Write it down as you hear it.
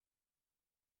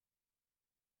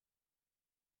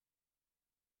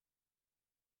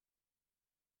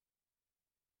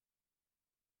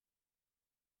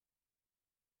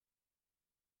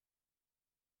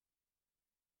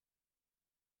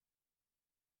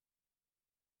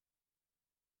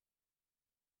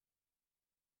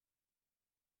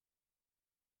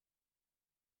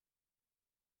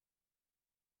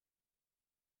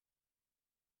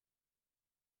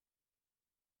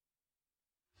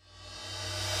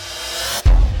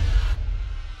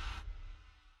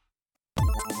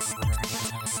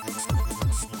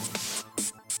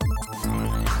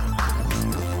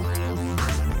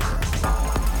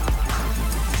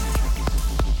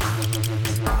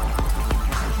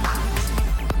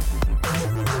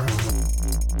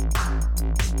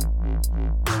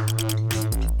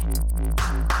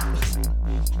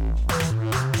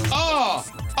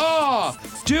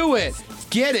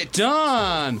Get it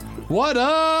done. What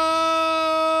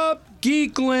up,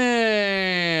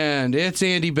 Geekland? It's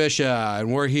Andy Bishop,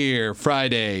 and we're here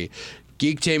Friday.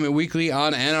 Geektainment Weekly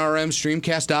on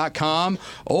NRMStreamcast.com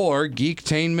or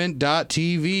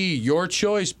Geektainment.tv. Your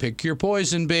choice. Pick your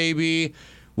poison, baby.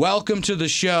 Welcome to the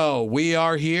show. We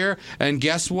are here, and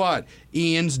guess what?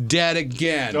 Ian's dead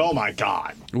again. Oh, my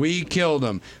God. We killed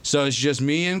him. So it's just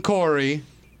me and Corey.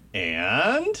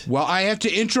 And? Well, I have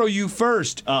to intro you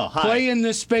first. Oh, hi. Play in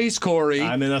this space, Corey.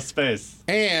 I'm in a space.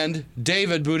 And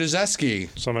David Budizeski.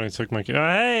 Somebody took my...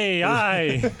 Hey,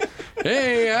 hi.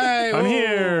 Hey, hi. I'm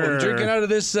here. I'm drinking out of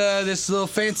this little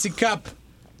fancy cup.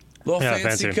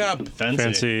 Fancy cup.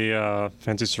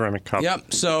 Fancy ceramic cup.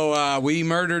 Yep. So we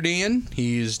murdered Ian.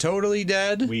 He's totally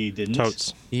dead. We didn't.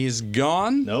 Totes. He's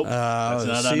gone. Nope. That's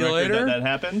not see on you record later. that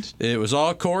happened. It was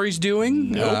all Corey's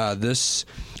doing. Nope.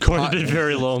 Corey did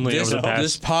very lonely over the past.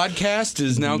 This podcast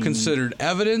is now considered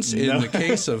evidence in the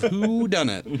case of who done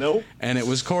it. Nope. And it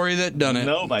was Corey that done it.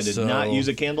 Nope, I did not use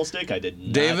a candlestick. I did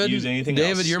not use anything else.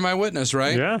 David, you're my witness,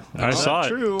 right? Yeah, I saw it.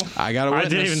 True. I got a I witness.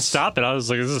 didn't even stop it. I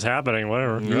was like, this is happening,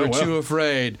 whatever. You're too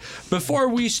afraid. Before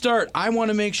we start, I want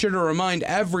to make sure to remind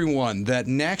everyone that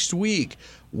next week,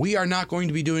 we are not going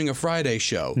to be doing a Friday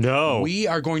show. No. We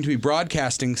are going to be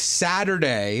broadcasting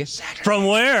Saturday From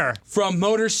where? from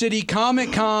Motor City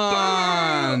Comic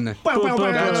Con.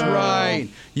 That's right.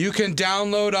 You can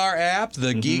download our app,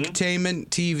 the Geektainment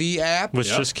TV app. Which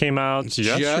just came out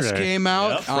yesterday. Just came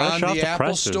out Fresh on off the the Apple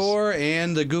presses. Store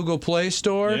and the Google Play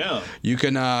Store. Yeah. You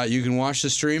can watch the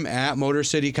stream at Motor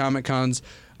City Comic Con's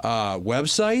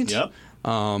website. Yep.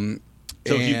 So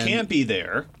So if you can't be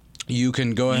there, you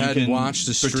can go ahead and watch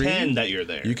the stream. Pretend that you're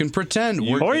there. You can pretend.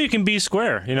 Or you can be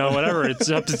square. You know, whatever.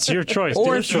 It's your choice. Or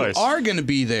Your if choice. you are going to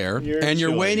be there and you're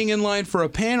choice. waiting in line for a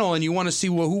panel and you want to see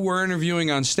who we're interviewing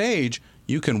on stage,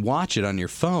 you can watch it on your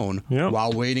phone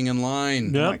while waiting in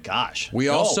line. Oh my gosh! We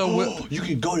also you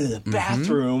can go to the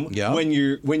bathroom when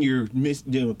you're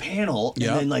doing a panel and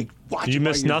then like watch. You it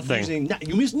miss while nothing.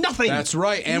 You miss nothing. That's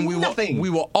right, and we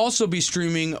will also be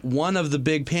streaming one of the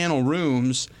big panel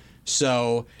rooms.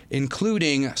 So,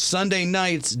 including Sunday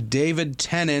night's David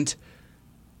Tennant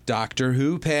Doctor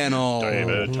Who panel.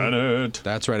 David Tennant.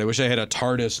 That's right. I wish I had a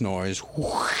TARDIS noise.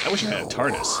 I wish I had a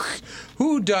TARDIS.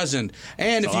 Who doesn't?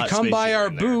 And if you come by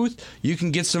our booth, you can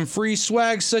get some free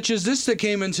swag such as this that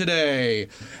came in today.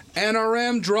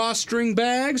 NRM drawstring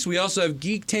bags. We also have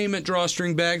Geektainment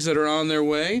drawstring bags that are on their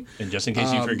way. And just in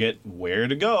case you forget where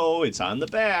to go, it's on the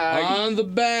bag. On the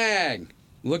bag.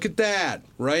 Look at that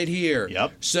right here.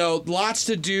 Yep. So lots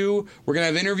to do. We're going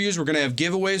to have interviews. We're going to have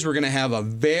giveaways. We're going to have a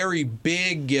very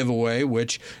big giveaway,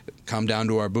 which come down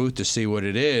to our booth to see what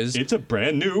it is. It's a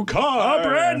brand new car. A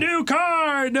brand new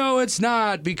car. No, it's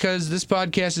not, because this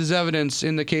podcast is evidence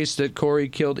in the case that Corey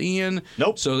killed Ian.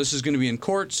 Nope. So this is going to be in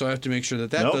court, so I have to make sure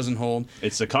that doesn't hold.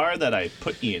 It's the car that I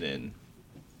put Ian in.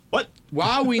 What?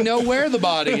 Wow, we know where the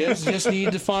body is. Just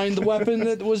need to find the weapon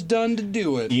that was done to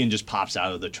do it. Ian just pops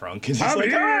out of the trunk and he's like,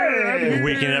 "Hey!"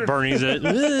 Weekend at Bernie's. Hey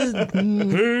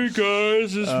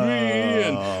guys, it's me.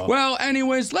 And, well,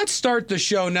 anyways, let's start the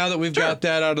show now that we've got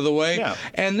that out of the way. Yeah.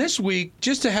 And this week,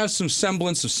 just to have some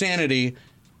semblance of sanity,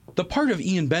 the part of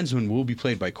Ian Bensman will be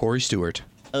played by Corey Stewart.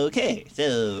 Okay,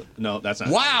 so no, that's not.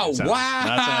 Wow, how Ian sounds. wow.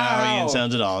 That's not how Ian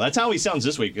sounds at all. That's how he sounds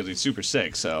this week because he's super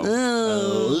sick. So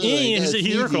He's a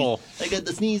hero. I got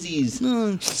the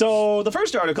sneezies. So the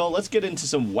first article, let's get into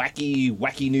some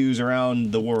wacky news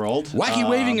around the world. Wacky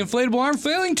waving inflatable arm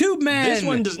flailing tube man. This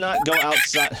one does not go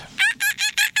outside.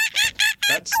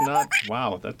 That's not.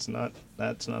 Wow, that's not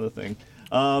a thing.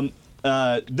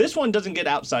 This one doesn't get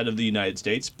outside of the United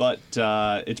States, but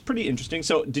it's pretty interesting.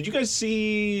 So, did you guys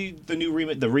see the new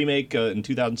remake in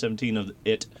 2017 of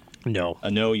It? No.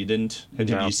 No, you didn't. Have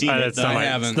No. you seen it? It's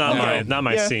not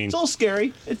my scene. It's a little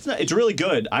scary. It's really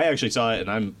good. I actually saw it, and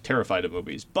I'm terrified of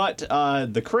movies. But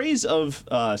the craze of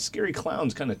scary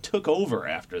clowns kind of took over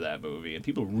after that movie, and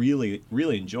people really,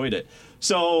 really enjoyed it.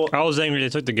 So I was angry they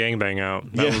took the gangbang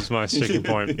out. That was my sticking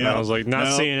point. Yeah. I was like,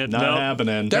 not seeing it. Not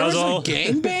happening. There was all- a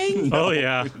gangbang? Oh,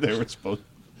 yeah. They were supposed.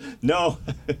 No,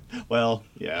 well,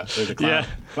 yeah, they're the clown, Yeah.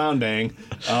 clown bang.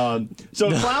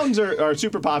 So clowns are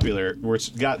super popular.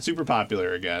 Got super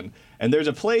popular again, and there's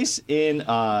a place in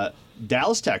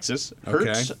Dallas, Texas,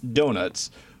 Hertz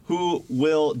Donuts, who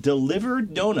will deliver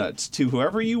donuts to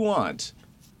whoever you want,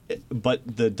 but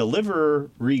the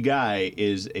delivery guy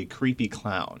is a creepy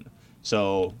clown.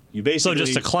 So you basically So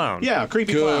just a clown. Yeah, a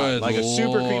creepy clown, like a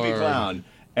super creepy clown,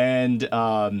 and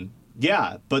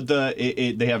Yeah, but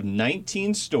they have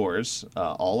 19 stores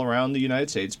all around the United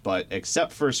States, but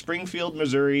except for Springfield,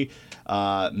 Missouri,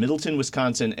 Middleton,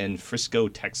 Wisconsin, and Frisco,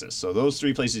 Texas. So those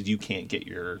 3 places you can't get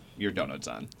your donuts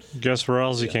on. Guess where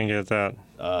else you can't get that?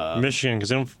 Michigan, because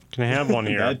they don't can have one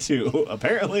here. That too.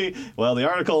 Apparently, well, the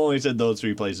article only said those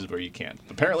 3 places where you can't.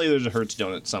 Apparently, there's a Hertz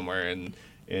donut somewhere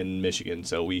in Michigan,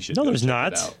 so we should. No, go there's check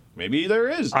not. it out. Maybe there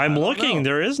is. I'm I don't looking. know.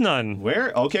 There is none.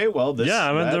 Where? Okay, well, this. Yeah,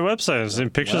 I'm at their website. I've seen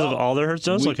pictures of all their Hertz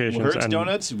Donuts locations. Hertz and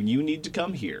Donuts, you need to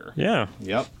come here. Yeah.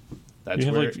 Yep. That's You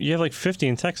have where. you have like 50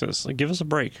 in Texas. Like, give us a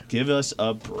break. Give us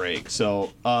a break.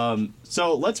 So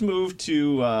let's move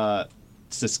to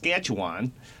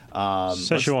Saskatchewan.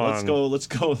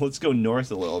 Szechuan. Let's go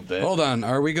north a little bit. Hold on.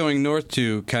 Are we going north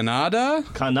to Canada?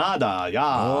 Canada,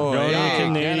 yeah. Oh, Going to yeah.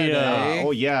 Canada. Canada.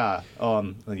 Oh yeah.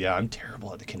 Yeah, I'm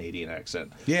terrible at the Canadian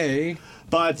accent. Yay.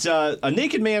 But a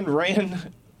naked man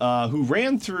who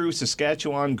ran through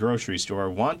Saskatchewan grocery store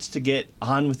wants to get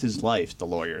on with his life, the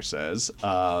lawyer says.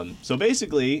 So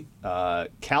basically,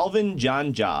 Calvin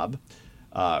John Job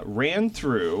ran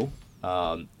through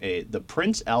the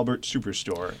Prince Albert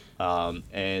Superstore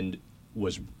and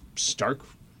was stark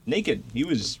naked. He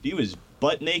was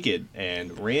butt naked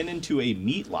and ran into a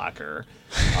meat locker.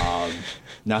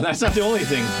 Now that's not the only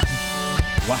thing.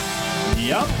 Wow.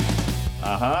 Yep.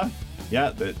 Uh-huh.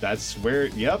 Yeah, that's where.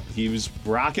 Yep, he was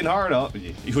rocking hard.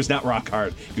 He was not rock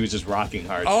hard. He was just rocking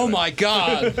hard. Oh my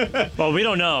God. Well, we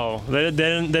don't know. They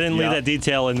didn't leave Yeah. that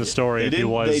detail in the story. They If he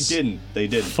was didn't. They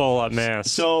didn't. full up mass.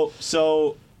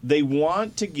 So they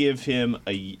want to give him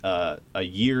a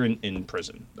year in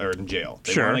prison or in jail.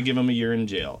 They Sure. want to give him a year in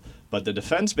jail. But the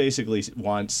defense basically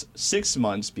wants 6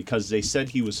 months because they said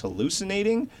he was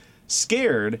hallucinating,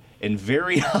 scared, and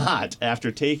very hot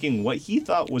after taking what he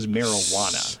thought was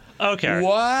marijuana. Okay.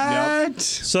 What?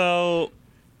 So,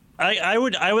 I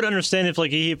would understand if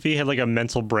if he had like a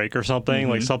mental break or something,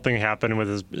 like something happened with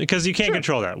his, because you can't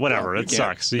control that. Whatever, No, you it can't.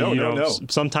 sucks. No, you no, know, no.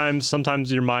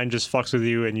 Sometimes your mind just fucks with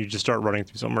you and you just start running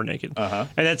through somewhere naked, and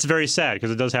that's very sad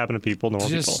because it does happen to people, normal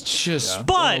people. Just.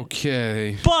 But-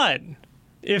 Okay. But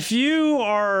if you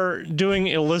are doing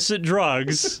illicit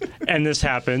drugs and this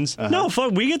happens, no,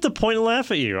 fuck, we get the point and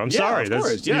laugh at you. I'm Yeah, sorry. of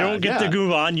course. You Yeah, don't get yeah. to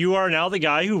goof on. You are now the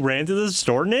guy who ran to the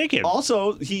store naked.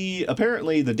 Also, he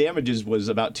apparently the damages was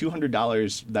about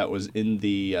 $200 that was in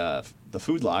the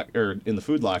food locker or in the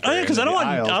food locker. Oh, yeah, 'cause in I don't the want-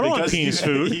 aisles, I don't want because penis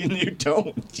food. You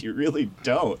don't. You really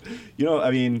don't. You know,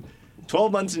 I mean,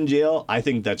 12 months in jail. I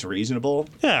think that's reasonable.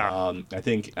 Yeah. I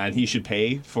think, and he should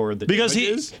pay for the Because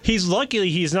damages. he's lucky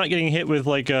he's not getting hit with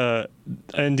like a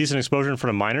indecent exposure in front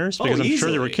of minors, because I'm sure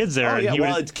there were easily. kids there. Oh and yeah, he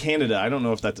well, would, it's Canada. I don't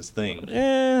know if that's a thing.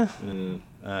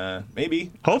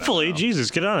 Maybe. hopefully,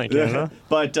 Jesus, get on it, Canada.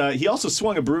 But he also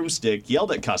swung a broomstick,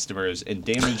 yelled at customers, and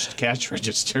damaged cash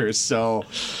registers. So,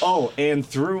 and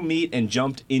threw meat and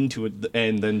jumped into it,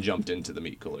 and then jumped into the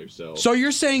meat cooler. So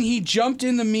you're saying he jumped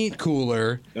in the meat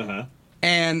cooler,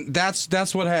 and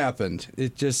that's what happened.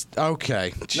 It just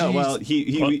okay. no, Jeez. well,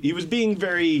 he was being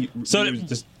very. So he was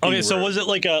just being okay, so rude. was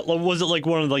it like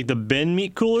one of like the bin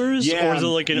meat coolers, Yeah, or was it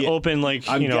like an yeah. open like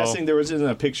I'm you know? guessing there wasn't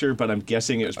a picture, but I'm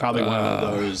guessing it was probably one of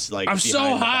those like. I'm so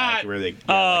behind the back hot! Where they,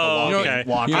 Oh, like a okay.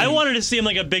 walk-in. I wanted to see him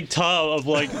like a big tub of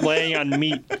like laying on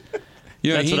meat.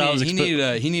 You know, That's he, what I was he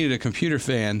needed a computer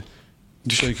fan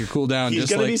so he could cool down. He's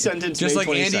just gonna like, be sentenced just May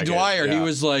like Andy 22nd, Dwyer.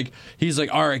 yeah. He's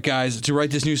like, all right, guys, to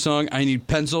write this new song, I need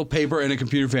pencil, paper, and a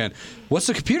computer fan. What's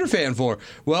the computer fan for?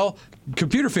 Well,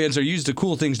 computer fans are used to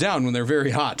cool things down when they're very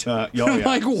hot. Oh, I'm yeah.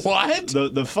 like, what?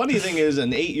 The funny thing is,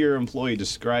 an 8-year employee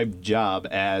described Job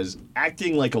as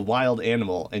acting like a wild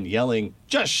animal and yelling,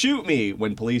 "Just shoot me!"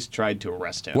 when police tried to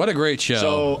arrest him. What a great show.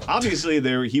 So obviously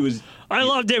he was. I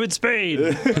love David Spade.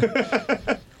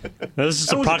 This is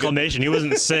just a was a proclamation. He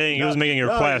wasn't saying. He was making a No,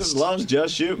 he request. just loves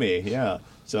 "Just shoot me." Yeah.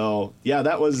 So yeah,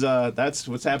 that's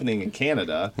what's happening in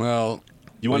Canada. well,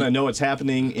 You want to know what's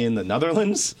happening in the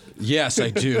Netherlands? yes, I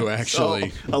do actually.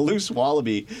 So, a loose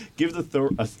wallaby gives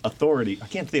authority. I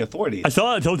can't say authority. I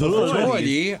thought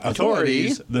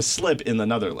Authorities the slip in the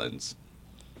Netherlands.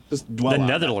 Just dwell The on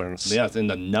that. Netherlands? Yes, in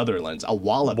the Netherlands. A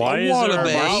wallaby. Why is there a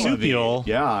wallaby. marsupial?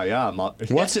 Yeah, yeah.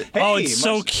 What's it- Oh, it's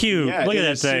so cute. Yeah, Look at it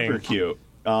that is thing. Super cute.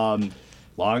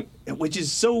 Which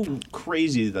is so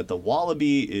crazy that the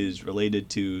wallaby is related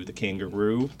to the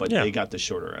kangaroo, but Yeah. they got the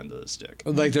shorter end of the stick.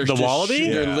 Like they're The just- wallaby?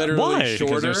 They're Yeah. literally Why? Because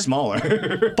Because they're shorter.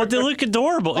 smaller. But they look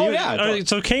adorable. Oh, yeah,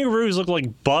 So kangaroos look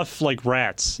like buff like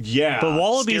rats. Yeah, But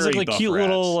wallabies look scary like buff cute rats.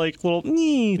 little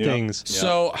things. Yeah.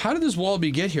 So how did this wallaby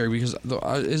get here? Because the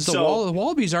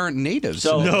wallabies aren't natives.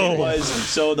 So No. it was.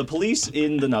 So the police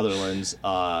in the Netherlands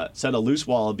said a loose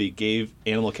wallaby gave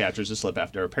animal catchers a slip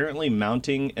after apparently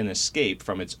mounting an escape escape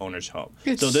from its owner's home.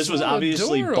 It's so this was so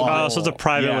obviously adorable. bought. Oh, so it's a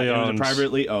privately yeah, owned. It was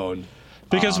privately owned.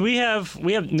 Because we now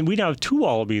have 2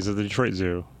 wallabies at the Detroit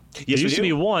Zoo. Yes, there we used to do.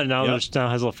 be one. Now Yep. there's now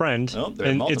has a little friend, Oh, they're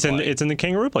and it's in multiplying. the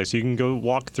kangaroo place. You can go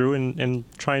walk through and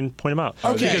try and point them out.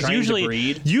 Okay. Because Trying to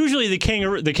breed? usually the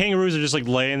kangaroos are just like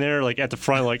laying there like at the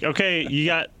front, like, okay, you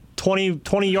got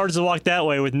 20 yards to walk that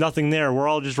way with nothing there. We're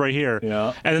all just right here.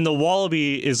 Yeah. And then the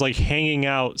wallaby is like hanging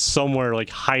out somewhere, like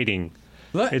hiding.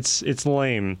 Let- It's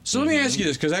lame. So let me ask you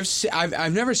this, because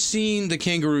I've never seen the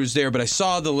kangaroos there, but I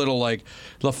saw the little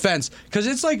the fence, because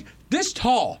it's like this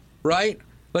tall, right?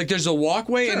 Like there's a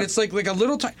walkway and it's like a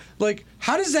little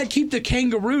how does that keep the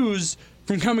kangaroos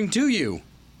from coming to you?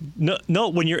 No.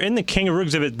 When you're in the kangaroo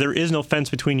exhibit, there is no fence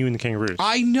between you and the kangaroos.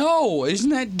 I know, isn't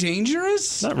that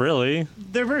dangerous? Not really.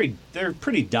 They're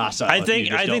pretty docile. I if think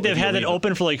you just don't- they've if you had it leave them.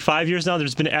 open for like 5 years now.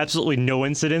 There's been absolutely no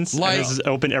incidents. Like- and this is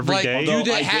open every day. Do Although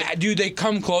they do they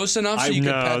come close enough so you can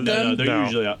no, pet no, them? No, they're No.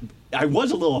 usually. I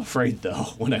was a little afraid though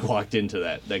when I walked into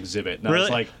that exhibit. And I Really? was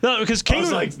like, No, because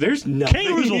there's nothing.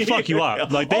 kangaroos will fuck you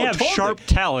up. Like they Oh, have totally. sharp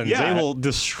talons. Yeah. They will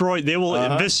destroy. They will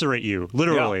eviscerate you,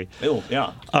 literally. Yeah. You see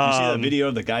that video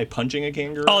of the guy punching a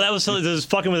kangaroo? Oh, that was so. This was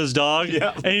fucking with his dog.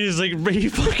 Yeah. And he he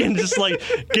fucking just like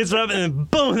gets up and then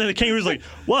boom, and then the kangaroo's like,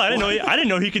 "Well, I didn't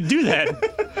know he could do that."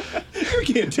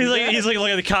 You can't do that. He's like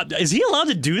looking at the cop. Is he allowed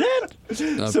to do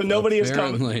that? So nobody has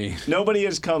Apparently. come. Nobody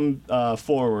has come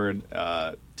forward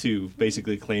to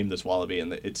basically claim this wallaby,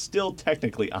 and it's still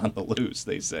technically on the loose.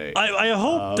 They say. I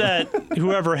hope that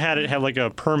whoever had it had like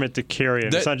a permit to carry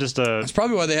it. It's not just a. That's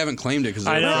probably why they haven't claimed it, because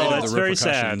they're I know, afraid of that's the very sad.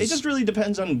 repercussions. It just really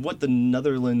depends on what the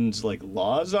Netherlands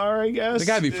laws are, I guess. They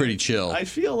gotta be pretty chill. I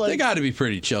feel like they got to be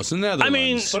pretty chill. So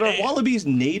Netherlands. But are wallabies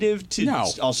native to No.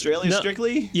 Australia No.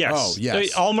 strictly? Yes. Oh,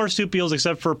 yes. All marsupials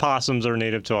except for possums are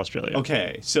native to Australia.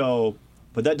 Okay, so,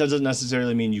 but that doesn't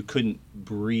necessarily mean you couldn't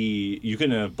breed. You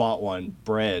couldn't have bought one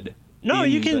bred. No,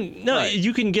 in you the- can. right.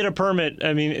 You can get a permit.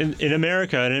 I mean, in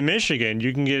America and in Michigan,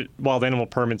 you can get wild animal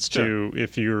permits too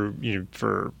if you're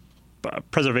for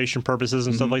preservation purposes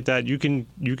and stuff like that. You can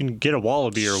get a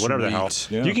wallaby or whatever the hell.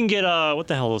 Sweet. Yeah. You can get what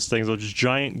the hell are those things? Those just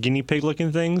giant guinea pig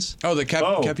looking things. Oh, the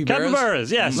capybaras?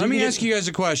 Capybaras. Yes. Let me ask you guys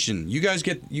a question. You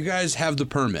guys have the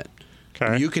permit.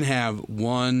 Okay. You can have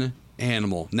one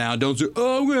animal. Now, don't say,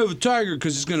 "Oh, I'm gonna have a tiger,"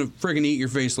 because it's gonna friggin' eat your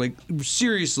face. Like,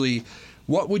 seriously,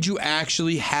 what would you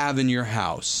actually have in your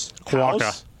house? Quokka.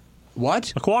 House?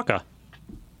 What? A quokka.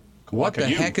 What the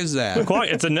you. heck is that?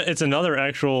 Quokka. It's another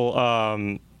actual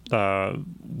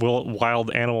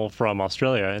wild animal from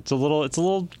Australia. It's a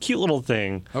little cute little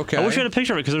thing. Okay. I wish I had a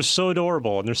picture of it because they're so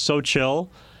adorable and they're so chill.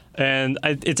 And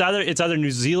it's either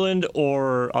New Zealand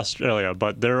or Australia,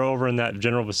 but they're over in that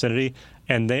general vicinity,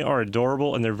 and they are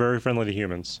adorable and they're very friendly to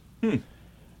humans.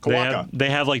 Quokka. They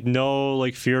have like no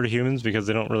like fear to humans because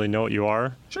they don't really know what you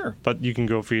are. Sure. But you can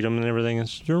go feed them and everything.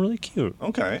 They're really cute.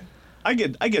 Okay. I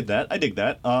get that. I dig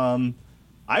that.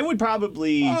 I would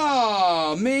probably.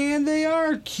 Oh man, they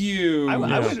are cute.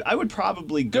 I would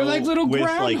probably go They're like little with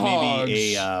like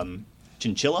maybe groundhogs. a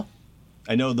chinchilla.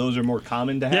 I know those are more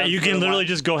common to have. Yeah, you for can a literally while.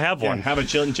 just go have Yeah, one. have a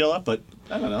chinchilla, but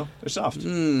I don't know. They're soft.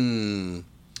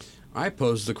 I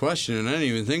posed the question and I didn't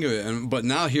even think of it. But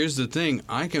now here's the thing: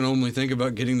 I can only think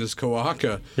about getting this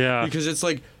quokka. Yeah. Because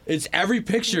it's every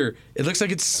picture. It looks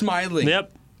like it's smiling.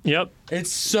 Yep.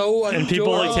 It's so adorable. And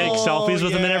people like take selfies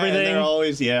with them and yeah, everything. They're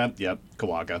always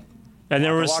Kawaka. And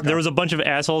there Waka. was a bunch of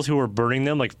assholes who were burning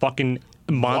them like fucking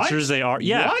monsters What? they are.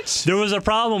 Yeah. What? There was a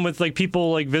problem with like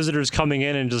people like visitors coming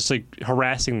in and just like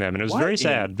harassing them, and it was What very in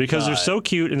sad because they're God? so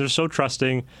cute and they're so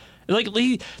trusting. Like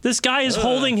this guy is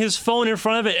holding his phone in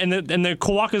front of it, and the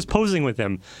Kawaka's posing with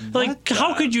him. Like, What how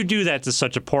the- could you do that to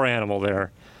such a poor animal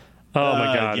there? Oh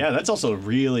my god. Yeah, that's also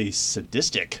really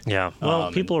sadistic. Yeah. Well,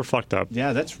 and- people are fucked up.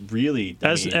 Yeah, that's really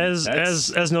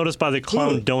As noticed by the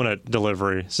clown Ugh. donut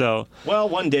delivery. So well,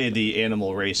 one day the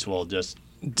animal race will just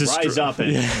Destro- rise up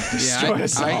and Yeah, destroy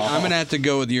us all. I'm gonna have to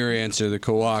go with your answer, the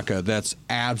quokka. That's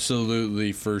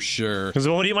absolutely for sure. because it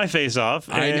won't eat my face off.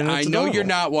 I and know it's you're adorable.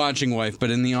 not watching, wife,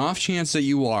 but in the off chance that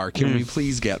you are, can we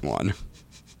please get one?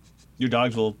 Your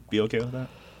dogs will be okay with that?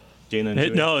 Jana and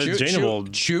Chewie? No, Jana will.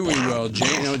 Chewy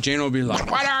will. Jana will be like,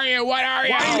 "What are you? What are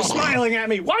you?" Why are you smiling at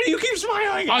me? Why do you keep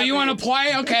smiling Oh, at you me? want to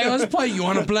play? Okay, let's play. You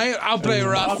want to play? I'll play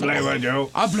rough. I'll play with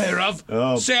you. I'll play rough.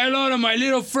 Oh. Say hello to my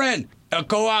little friend, a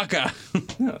quokka.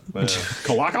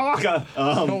 Kawaka Waka.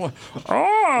 Oh,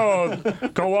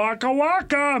 Kawaka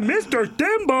Waka, Mr.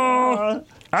 Timbo.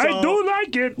 I do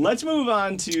like it. Let's move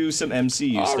on to some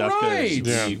MCU All stuff right.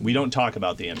 because we don't talk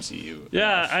about the MCU.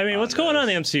 Yeah, I mean, what's going on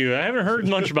in the MCU? I haven't heard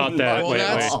much about that Well,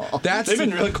 lately. that's They've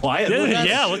been really quiet.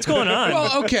 Yeah, what's going on?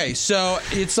 Well, okay, so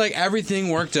it's like everything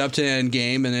worked up to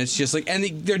Endgame, and it's just like, and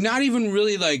they're not even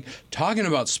really like talking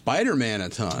about Spider-Man a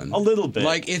ton. A little bit.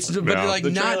 like it's, but Yeah. like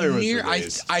The not trailer was near.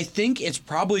 released. I think it's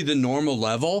probably the normal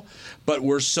level, but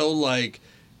we're so like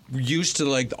used to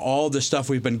like all the stuff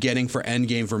we've been getting for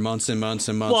Endgame for months and months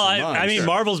and months. Well, and months. I mean,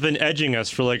 Marvel's been edging us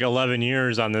for like 11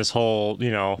 years on this whole,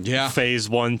 Yeah. phase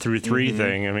 1 through 3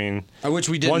 thing. I mean, which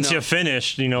we didn't. once know. you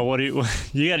finish, what do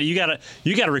you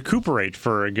gotta recuperate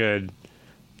for a good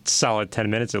solid 10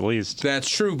 minutes at least. That's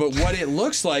true, but what it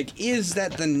looks like is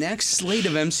that the next slate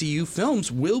of MCU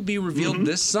films will be revealed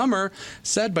this summer,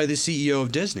 said by the CEO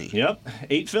of Disney. Yep,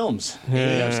 8 films.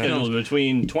 They have scheduled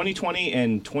between 2020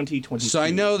 and 2022. So I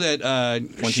know that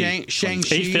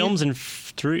Shang-Chi... 8 films in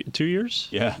 2 years?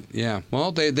 Yeah. Yeah,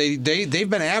 well, they've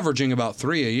been averaging about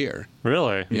 3 a year.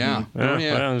 Really? Yeah. Yeah, Oh,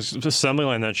 yeah. well, it's just assembly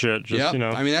line that shit. Just, Yep.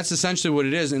 I mean, that's essentially what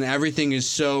it is, and everything is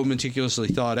so meticulously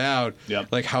thought out, Yep.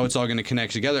 like how it's all going to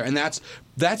connect together. And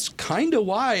that's kind of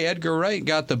why Edgar Wright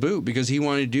got the boot, because he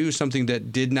wanted to do something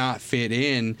that did not fit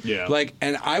in. Yeah. Like,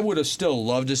 and I would have still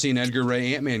loved to see an Edgar Wright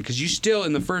Ant-Man, because you still,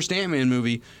 in the first Ant-Man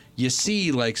movie, you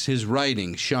see, like, his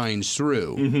writing shines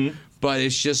through. Mm-hmm. But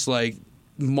it's just, like,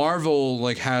 Marvel,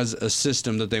 like, has a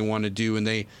system that they want to do, and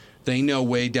they know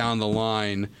way down the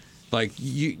line... Like,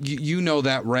 you know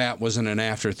that rat wasn't an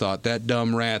afterthought. That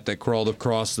dumb rat that crawled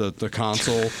across the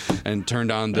console and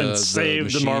turned on and saved the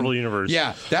machine. Marvel Universe.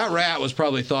 Yeah, that rat was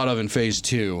probably thought of in Phase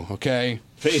 2, okay?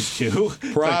 Phase 2?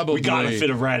 Probably. We gotta fit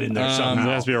a rat in there There somehow.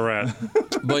 has to be a rat.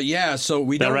 But yeah, so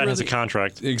we That don't rat really... has a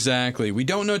contract. Exactly. We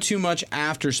don't know too much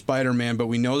after Spider-Man, but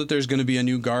we know that there's going to be a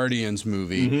new Guardians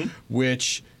movie,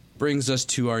 which brings us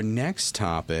to our next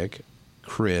topic,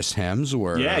 Chris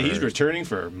Hemsworth. Yeah, he's returning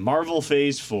for Marvel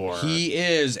Phase 4. He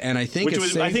is, and I think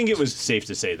I think it was safe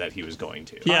to say that he was going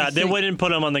to. Yeah, I they think- wouldn't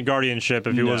put him on the Guardian ship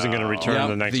if he wasn't going to return Yep,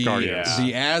 the next Guardians. Yeah.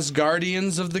 The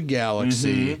Asgardians of the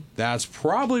Galaxy. That's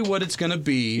probably what it's going to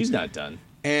be. He's not done.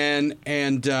 And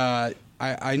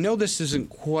I know this isn't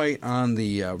quite on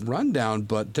the rundown,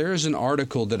 but there's an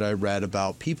article that I read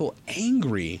about people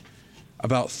angry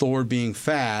about Thor being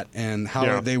fat and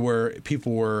how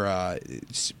people were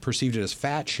perceived it as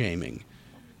fat shaming.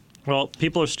 Well,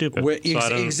 people are stupid. So I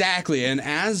don't- Exactly, and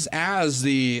as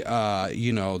the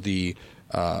the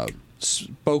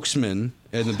spokesman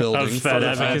in the building Of fat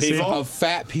advocacy? of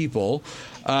fat people,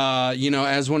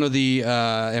 as one of the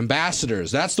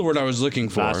ambassadors. That's the word I was looking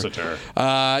for. Ambassador.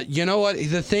 You know what?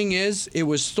 The thing is, it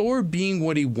was Thor being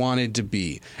what he wanted to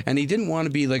be, and he didn't want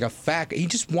to be like a fat. He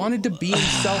just wanted to be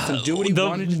himself and do what he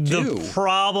wanted to do. The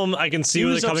problem I can see He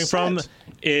where was they're coming from upset.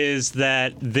 is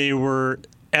that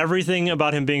everything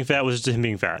about him being fat was just him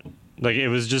being fat. Like it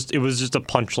was just a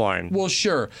punchline. Well,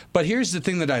 sure, but here's the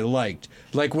thing that I liked.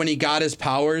 Like when he got his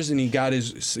powers and he got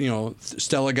his,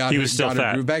 Stella got He her, was still got her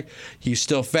fat. groove back. He's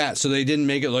still fat, so they didn't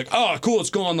make it like, oh, cool, it's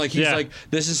gone. Like he's Yeah. like,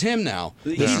 this is him now.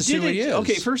 He This is did who he it. is.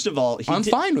 Okay, first of all, I'm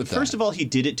fine with that. First of all, he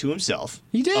did it to himself.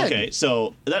 He did. Okay,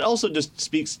 so that also just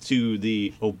speaks to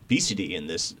the obesity in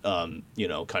this,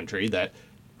 country. That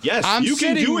yes, you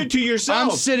can do it to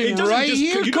yourself. I'm sitting It doesn't right just,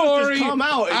 here, you don't Corey. just come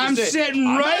out. And I'm just say, sitting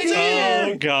 "I'm not right saying-"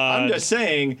 here. Oh, God. I'm just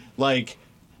saying, like,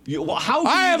 how? I can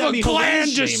have that a be gland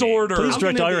fat-shaming? disorder. Please How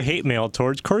direct can all it your be- hate mail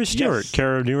towards Corey Stewart, Yes.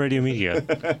 care of New Radio Media.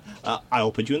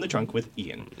 I'll put you in the trunk with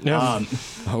Ian. Yeah.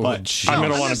 But jeez. I'm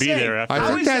gonna I'm want just to be saying, there after. I How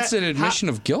think is that's that- an admission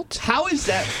of guilt. How is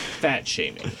that fat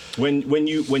shaming?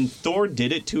 When Thor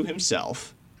did it to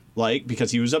himself, like because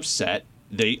he was upset.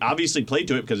 They obviously played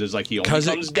to it because it's like he only 'Cause it-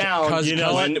 comes down. 'cause- You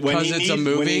know when, what? when 'cause he it's a needs-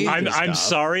 when he movie? needs I'm this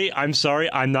stuff. I'm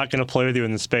sorry. I'm not going to play with you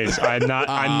in this space. I'm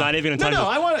not even going to touch no,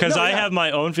 I wanna- because no, I yeah. have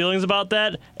my own feelings about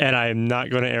that, and I am not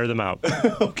going to air them out.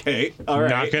 Okay, all right.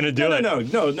 Not gonna do it.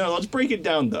 No. Let's break it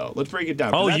down though. Let's break it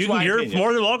down. 'cause Oh, that's my you're opinion.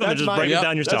 more than welcome to That's just my- break it Yep.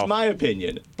 down yourself. That's my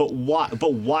opinion. But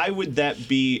why would that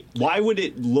be? Why would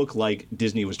it look like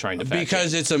Disney was trying to fat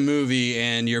Because shame? it's a movie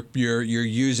and you're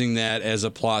using that as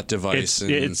a plot device.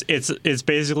 It's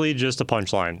basically just a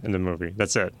punchline in the movie.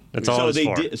 That's it. That's all so it's they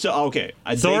for. did. So okay,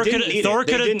 Thor they didn't need it. Thor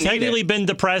They could have didn't need technically it. been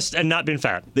depressed and not been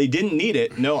fat. They didn't need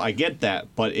it. No, I get that,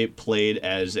 but it played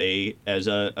as a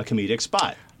comedic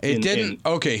spot. It didn't.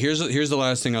 Okay, here's the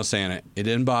last thing I'll say on it. It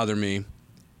didn't bother me.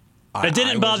 It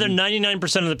didn't bother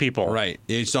 99% of the people. Right.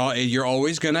 It's all. You're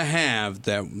always gonna have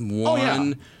that one.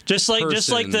 yeah. Just like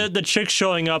the chick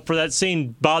showing up for that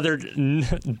scene bothered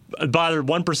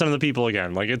 1% of the people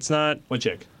again. Like it's not. What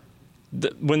chick?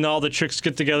 when all the chicks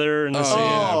get together and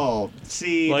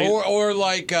see, Like- or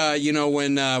like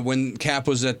when Cap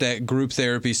was at that group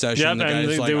therapy session, Yep, the and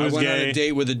guy's they like, I was went on gay. a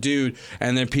date with a dude,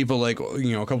 and then people like a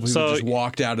couple people So- just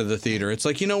walked out of the theater. It's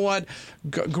like, you know what?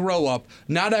 Grow up.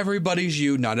 Not everybody's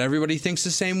you. Not everybody thinks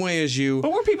the same way as you.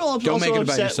 But were people Don't also make it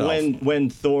about upset yourself. when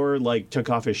Thor like took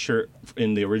off his shirt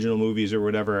in the original movies or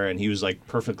whatever, and he was like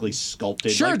perfectly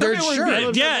sculpted? Sure, like, they're- everyone- sure.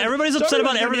 everyone- Yeah, everybody's upset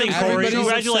about everything, Corey. Everybody's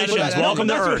upset Congratulations. about everything. Welcome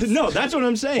to That's Earth. what, that's what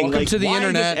I'm saying. Welcome like, to the why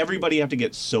internet. Does everybody have to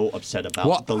get so upset about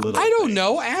Well, the little? I don't thing?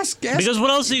 know. Ask. Because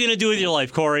what else are you going to do with your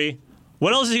life, Corey?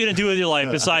 What else are you going to do with your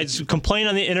life besides complain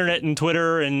on the internet and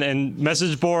Twitter and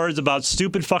message boards about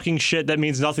stupid fucking shit that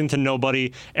means nothing to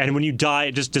nobody, and when you die,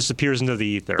 it just disappears into the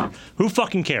ether? Who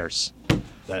fucking cares?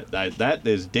 That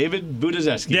is David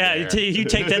Budizeski. Yeah, there. you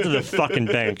take that to the fucking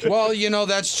bank. Well,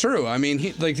 that's true. I mean,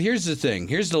 here's the thing.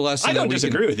 Here's the lesson. I don't that we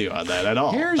disagree with you on that at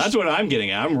all. Here's- That's what I'm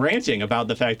getting at. I'm ranting about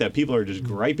the fact that people are just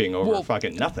griping over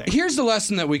fucking nothing. Here's the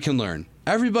lesson that we can learn.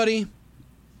 Everybody,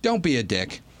 don't be a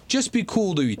dick. Just be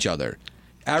cool to each other.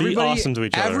 Everybody, awesome to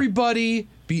each other. Everybody,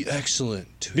 be excellent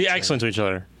to Be each excellent to each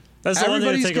other. That's the one thing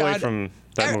to Everybody's take away got- from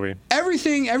that movie.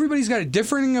 Everybody's got a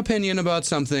differing opinion about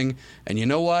something, and you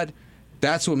know what?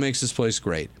 That's what makes this place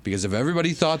great. Because if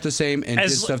everybody thought the same and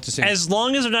did stuff the same, As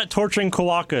long as they're not torturing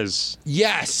Kawakas.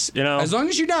 yes, As long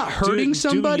as you're not hurting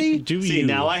somebody. Do See, you?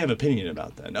 now I have opinion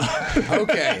about that. No.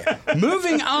 Okay,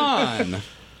 moving on.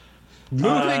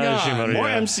 Shimano, More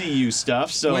yeah. MCU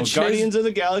stuff. So, Which Guardians of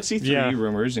the Galaxy 3 Yeah.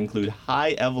 rumors include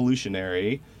High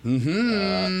Evolutionary.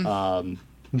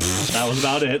 That was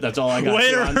about it. That's all I got.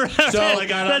 Wait, on. That's all I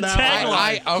got on the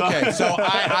that one. Okay, so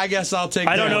I guess I'll take.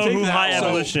 I don't that. know take who that High one.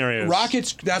 Evolutionary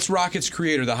is. That's Rocket's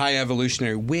creator, the High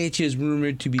Evolutionary, which is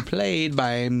rumored to be played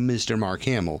by Mr. Mark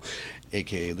Hamill,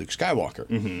 aka Luke Skywalker.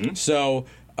 Mm-hmm. So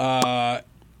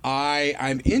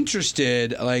I'm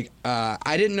interested.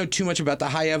 I didn't know too much about the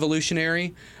High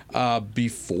Evolutionary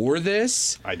before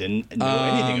this. I didn't know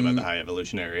anything about the High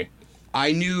Evolutionary.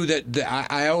 I knew that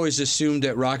I always assumed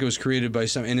that Rocket was created by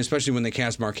some, and especially when they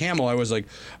cast Mark Hamill, I was like,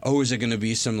 oh, is it going to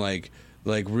be some like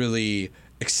really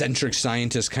eccentric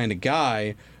scientist kind of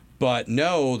guy? But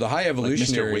no, the High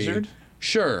Evolutionary. Mr. Wizard?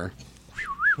 Sure.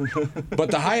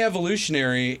 But the High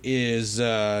Evolutionary is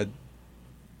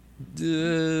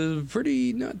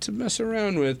pretty not to mess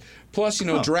around with. Plus,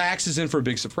 Drax is in for a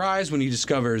big surprise when he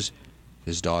discovers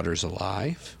his daughter's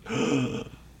alive.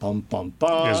 Bum, bum,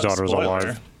 bum. His daughter's Spoiler.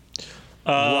 alive.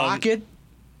 Rocket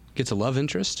gets a love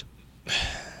interest.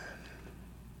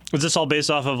 Was this all based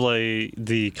off of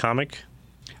the comic?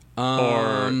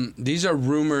 These are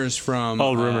rumors from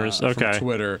rumors. from Okay.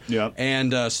 Twitter. Yep.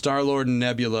 And Star-Lord and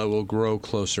Nebula will grow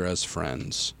closer as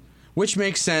friends, which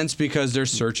makes sense because they're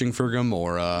searching for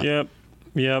Gamora.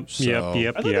 Yep. So-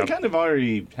 I thought they kind of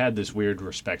already had this weird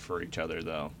respect for each other,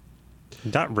 though.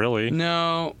 Not really.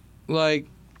 No,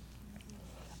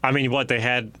 I mean, what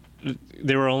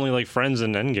they were only like friends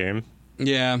in Endgame.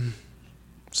 yeah.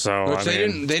 So Which they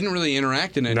didn't really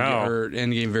interact in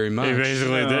Endgame very much. They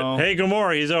basically No. did. Hey,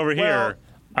 Gamora, he's over Well-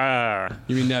 here.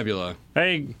 You mean Nebula?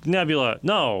 Hey, Nebula.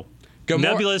 No.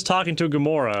 Nebula is talking to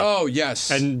Gamora. Oh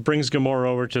yes. And brings Gamora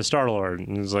over to Star-Lord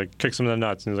and is like kicks him in the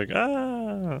nuts and he's like,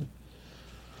 ah.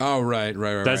 oh right.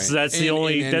 That's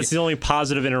the only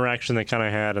positive interaction they kind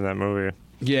of had in that movie.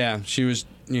 Yeah, she was.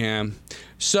 Yeah.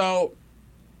 So,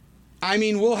 I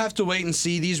mean, we'll have to wait and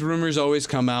see. These rumors always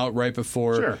come out right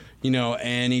before, Sure.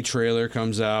 any trailer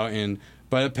comes out.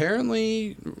 But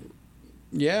apparently,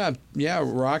 yeah,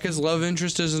 Rocket's love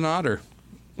interest is an otter.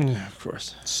 Yeah, of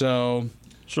course. So,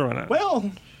 Sure, why not?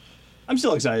 Well, I'm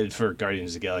still excited for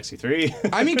Guardians of the Galaxy 3.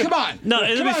 I mean, come on. No,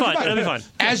 it'll Come be on, fun. come on. It'll be fun.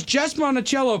 As Jess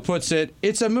Monticello puts it,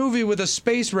 it's a movie with a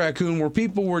space raccoon where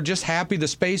people were just happy the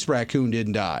space raccoon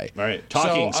didn't die. Right,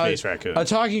 talking So, space raccoon. A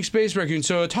talking space raccoon.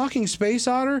 So a talking space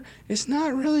otter is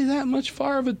not really that much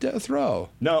far of a death throw.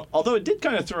 No, although it did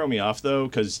kind of throw me off, though,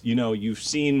 because, you've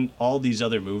seen all these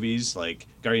other movies, like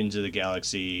Guardians of the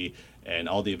Galaxy and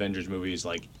all the Avengers movies,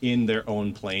 like, in their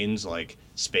own planes, like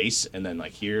space, and then,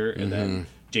 like, here, and then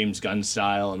James Gunn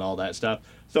style and all that stuff.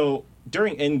 So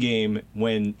during Endgame,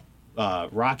 when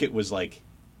Rocket was, like,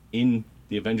 in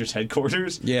the Avengers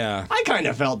headquarters, Yeah. I kind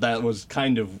of felt that was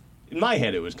kind of, in my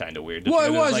head, it was kind of weird. Well, it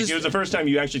Because was. Like, It's- it was the first time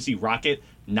you actually see Rocket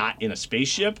not in a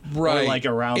spaceship, Right. or, like,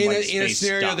 around, in like, a space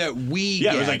scenario stuff. that we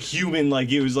Yeah, get. it was like human,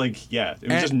 like it was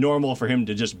just normal for him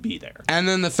to just be there. And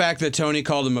then the fact that Tony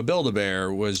called him a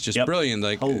Build-A-Bear was just Yep. brilliant.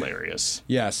 Like Hilarious.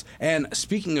 Yes. And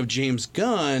speaking of James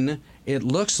Gunn, it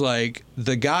looks like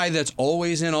the guy that's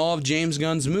always in all of James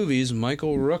Gunn's movies,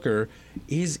 Michael Rooker,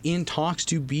 is in talks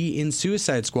to be in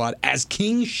Suicide Squad as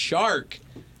King Shark.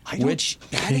 which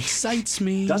that excites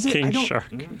me. Does it? King Shark.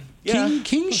 Yeah.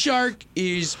 King Shark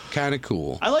is kind of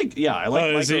cool. I like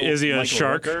is he a Michael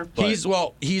shark? Rooker, but-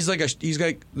 He's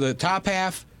like the top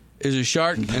half is a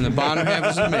shark and the bottom half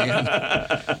is a man.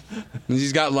 And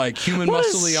he's got like human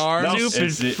muscly arms.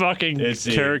 Stupid fucking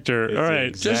character. it's All the right.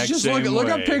 exact Just same look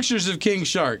up way. pictures of King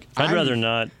Shark. I'd rather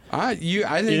not. I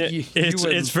think you It's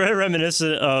would, it's very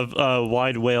reminiscent of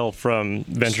Wide Whale from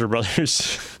Venture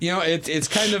Brothers. it's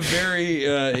kind of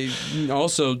very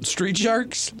also Street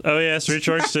Sharks. Oh yeah, Street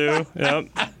Sharks too. Yep.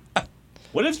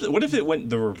 What if it went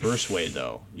the reverse way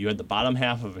though? You had the bottom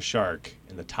half of a shark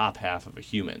and the top half of a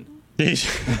human. And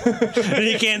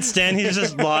he can't stand. He's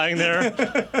just lying there.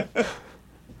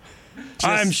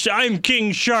 I'm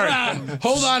King Shark.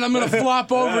 Hold on, I'm gonna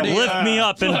flop over to you. Lift me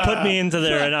up and put me into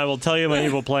there, and I will tell you my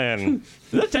evil plan.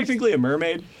 Is that technically a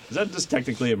mermaid? Is that just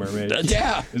technically a mermaid?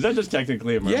 Yeah, Is that just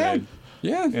technically a yeah, mermaid?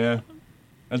 yeah. Yeah.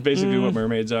 That's basically what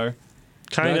mermaids are.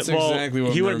 Kind That's of. Well, exactly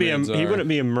what he wouldn't be a mermaids he are. wouldn't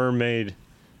be a mermaid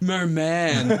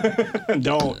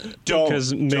Don't.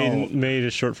 because don't. maid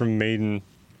is short for maiden.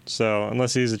 So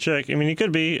unless he's a chick, I mean, he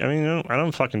could be. I mean, I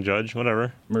don't fucking judge.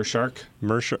 Whatever. Mershark?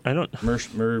 Mersher. I don't.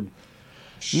 Mer.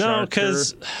 No, Sharker?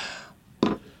 because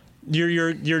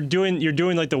you're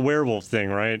doing like the werewolf thing,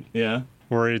 right? Yeah.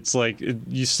 Where it's like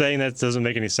you saying that doesn't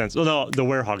make any sense. Oh no, the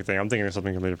werehog thing. I'm thinking of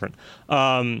something completely different.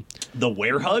 The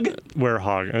werehug?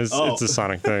 Werehog. It's a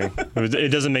Sonic thing. It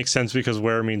doesn't make sense because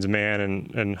were means man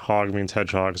and hog means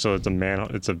hedgehog. So it's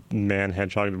a man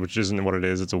hedgehog, which isn't what it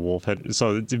is. It's a wolf head.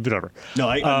 So whatever. No,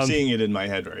 I'm seeing it in my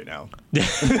head right now.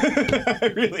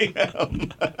 I really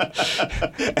am.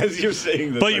 As you're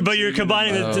saying this. But you're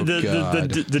combining Oh, God.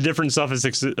 the different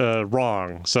suffixes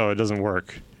wrong, so it doesn't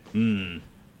work.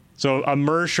 So a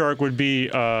mer shark would be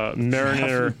a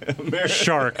mariner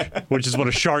shark, which is what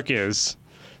a shark is.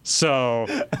 So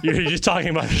you're just talking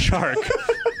about a shark.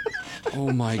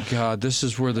 Oh my God, this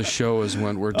is where the show is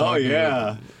when we're Oh talking.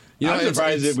 yeah. I'm it's-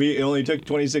 surprised it's- that we only took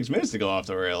 26 minutes to go off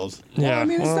the rails. Well, I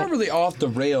mean, it's well, not really off the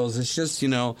rails. It's just you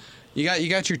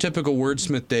got your typical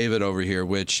wordsmith David over here,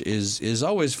 which is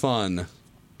always fun.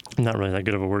 I'm not really that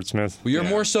good of a wordsmith. Well, you're Yeah.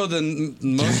 more so than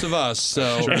most of us.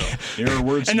 So, You're a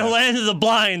wordsmith. And the land of the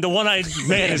blind, the one-eyed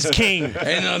man is king.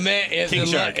 and the man, King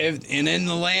Shark. and in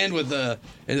the land with the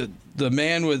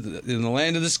man with in the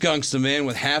land of the skunks, the man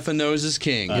with half a nose is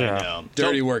king. Yeah. know.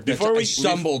 Dirty So work. Before I we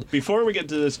stumbled. Before we get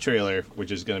to this trailer,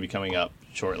 which is going to be coming up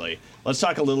shortly, let's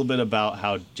talk a little bit about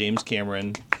how James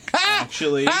Cameron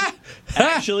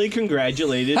actually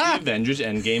congratulated the Avengers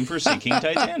Endgame for sinking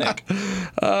Titanic.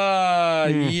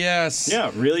 Yes.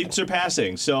 Yeah, really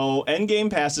surpassing. So Endgame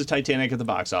passes Titanic at the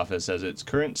box office as its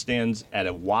current stands at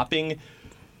a whopping.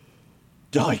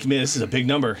 Oh, man, this is a big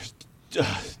number.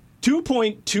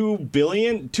 2.2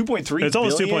 billion, 2.3 It's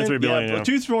almost billion? 2.3 billion, yeah.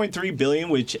 2.3 billion,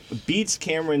 which beats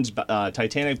Cameron's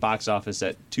Titanic box office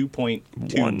at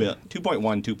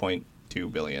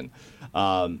 2.2 billion.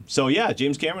 So yeah,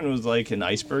 James Cameron was like, an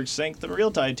iceberg sank the real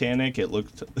Titanic.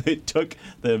 It took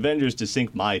the Avengers to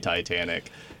sink my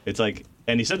Titanic. It's like,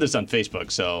 and he said this on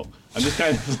Facebook, so I'm just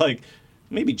kind of like,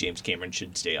 maybe James Cameron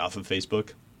should stay off of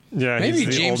Facebook. Yeah, Maybe he's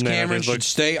the James old man Cameron who's like, should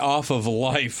stay off of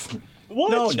life.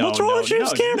 What? No, What's wrong with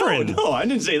James Cameron? No, I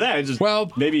didn't say that. I just,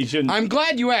 Well, maybe he shouldn't. I'm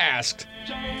glad you asked.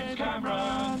 James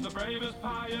Cameron, the bravest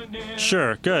pioneer.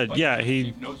 Sure, good. Yeah,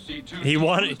 he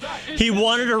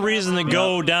wanted a reason to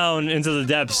go down into the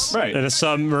depths Right. in a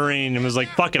submarine and was like,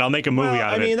 "Fuck it, I'll make a movie Well,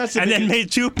 out of I mean, it." that's the And then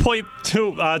biggest- made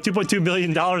 $2.2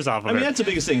 billion off of I mean, it. that's the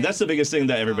biggest thing. That's the biggest thing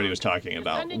that everybody was talking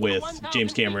about with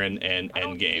James Cameron and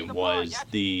Endgame was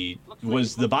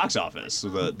the box office,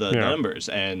 the Yeah. numbers,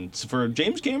 and for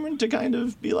James Cameron to kind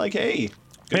of be like, hey.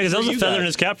 good Hey, 'cause that for was a you feather guys. in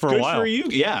his cap for a Good while. for you,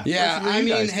 yeah. Yeah, good for I you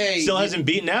mean, guys. hey, still hasn't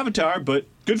beaten Avatar, but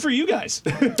good for you guys.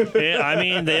 Yeah, I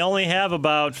mean, they only have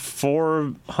about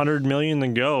 400 million to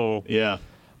go, yeah.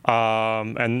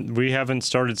 and we haven't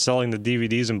started selling the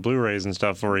DVDs and Blu-rays and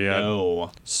stuff for it yet.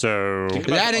 No. So,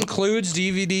 That includes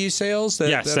DVD sales.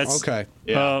 Yes, that's okay.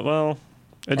 Yeah. well,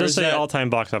 it Or does is say that- all-time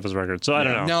box office record. So I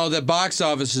don't know. No, the box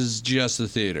office is just the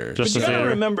theater. Just You the gotta theater.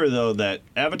 remember though that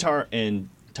Avatar and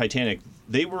Titanic,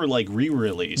 they were like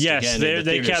re-released. Yes, again they- in the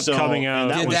they theaters. kept coming out.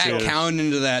 and Did was that good. count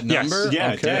into that Yes. number?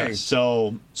 Yeah, Okay. yeah.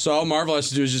 So So all Marvel has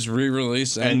to do is just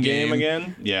re-release Endgame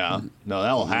again? Yeah. No,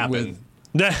 that'll happen.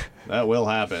 That will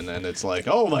happen, and it's like,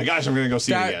 oh my gosh, I'm gonna go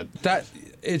see it again. That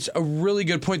it's a really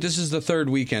good point. This is the third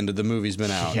weekend the movie's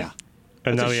been out. Yeah.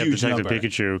 And That's now a we have huge Detective number.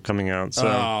 Pikachu coming out.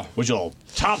 So Which will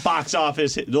top box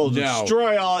office. They'll No.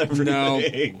 destroy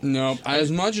everything. No.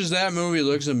 As much as that movie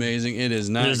looks amazing, it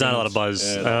is not. there's not a lot of buzz.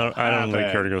 Yeah, I don't really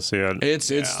bad. care to go see it. It's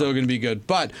still going to be good.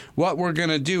 But what we're going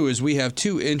to do is we have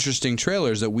 2 interesting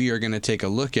trailers that we are going to take a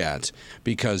look at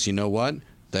because you know what?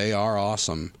 They are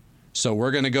awesome. So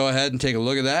we're going to go ahead and take a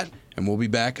look at that, and we'll be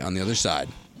back on the other side.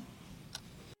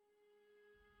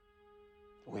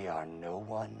 We are no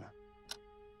one.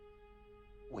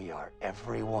 We are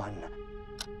everyone.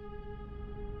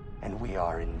 And we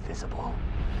are invisible.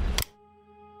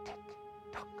 Tick,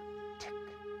 tock, tick,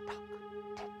 tock, tick,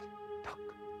 tock,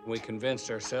 We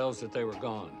convinced ourselves that they were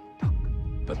gone,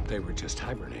 but they were just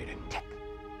hibernating. tick,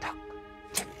 tock,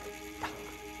 tick,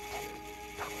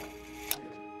 tock, tick,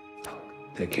 tock.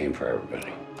 They came for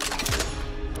everybody.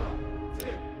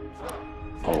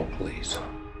 Oh, please.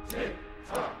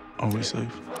 Are we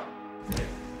safe?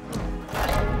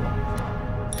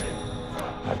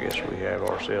 I guess we have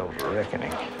ourselves a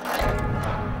reckoning.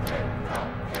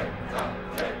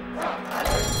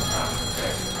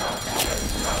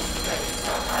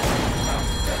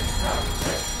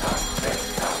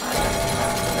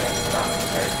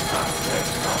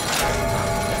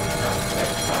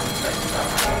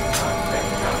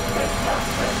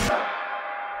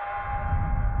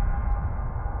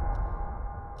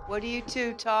 What are you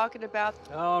two talking about?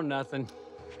 Oh, nothing.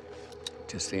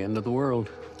 Just the end of the world.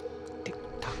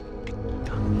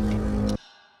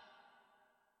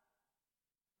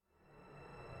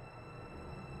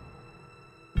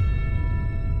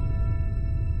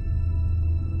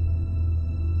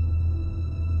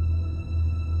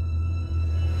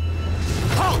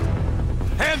 Halt!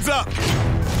 Hands up!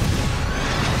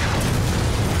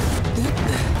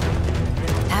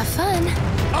 Have fun.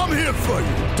 I'm here for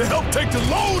you to help take the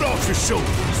load off your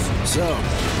shoulders. So,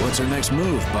 what's our next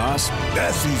move, boss?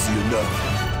 That's easy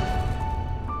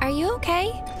enough. Are you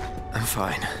okay? I'm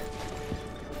fine.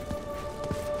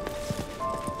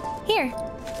 Here,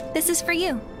 this is for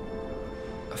you.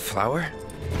 A flower?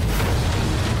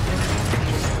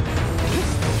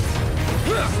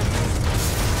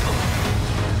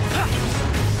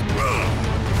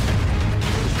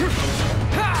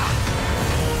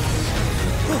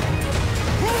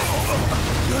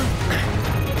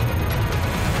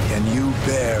 Can you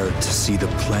bear to see the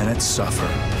planet suffer?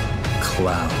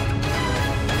 Cloud.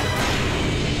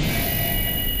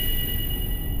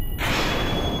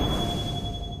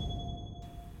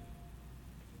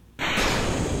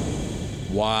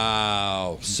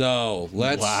 Wow. So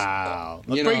let's Wow.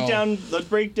 you Let's break know- down. Let's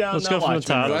break down. Let's that go from the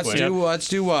Watchmen top. real let's quick.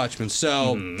 do Watchmen.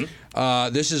 So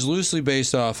this is loosely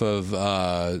based off of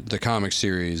the comic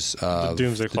series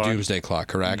Doomsday Clock. The Doomsday Clock,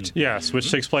 correct? Yes,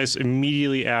 which takes place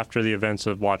immediately after the events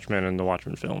of Watchmen and the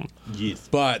Watchmen film. Yes.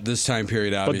 But this time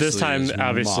period, obviously, But this time, is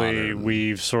obviously, modern.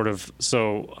 we've sort of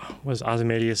was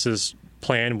Ozymandias's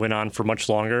plan went on for much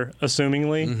longer,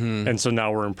 assumingly, and so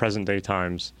now we're in present day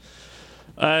times.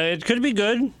 It could be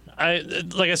good.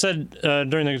 Like I said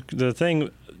during the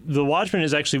thing, The Watchmen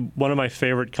is actually one of my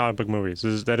favorite comic book movies.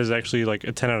 That is actually like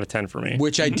a 10 out of 10 for me.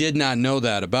 Which I did not know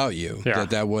that about you. Yeah.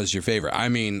 That was your favorite. I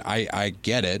mean, I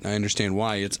get it. I understand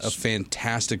why. It's a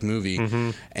fantastic movie.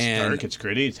 And Dark, it's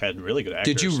gritty. It's had really good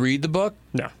actors. did you read the book?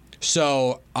 No.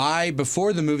 So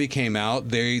before the movie came out,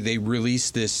 they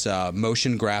released this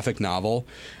motion graphic novel.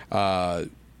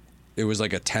 It was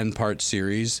like a 10-part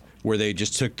series where they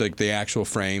just took like the actual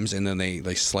frames and then they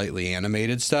like slightly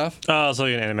animated stuff. Oh, it's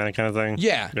like an animatic kind of thing.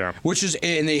 Yeah. Which is,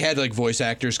 and they had like voice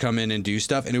actors come in and do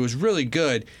stuff, and it was really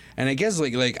good. And I guess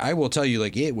like I will tell you,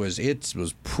 like it was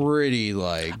pretty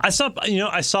like. I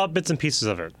saw bits and pieces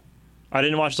of it. I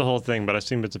didn't watch the whole thing, but I've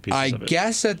seen bits and pieces I of it.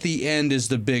 guess at the end is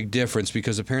the big difference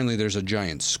because apparently there's a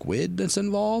giant squid that's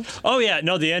involved. Oh yeah,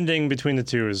 no, the ending between the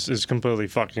two is completely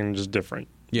fucking just different.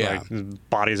 Yeah. Like,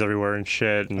 bodies everywhere and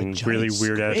shit, and really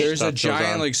weird ass. There's stuff a goes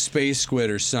giant on. like space squid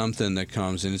or something that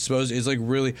comes, and it's like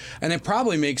really, and it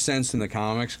probably makes sense in the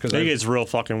comics because I think it's real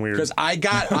fucking weird. because I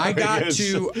got to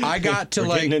We're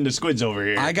like getting into squids over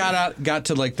here. I got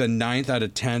to like the 9th out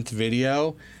of 10th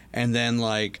video, and then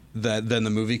like then the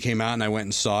movie came out and I went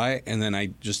and saw it, and then I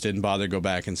just didn't bother to go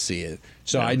back and see it.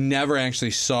 So I never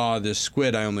actually saw this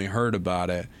squid. I only heard about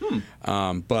it.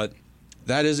 But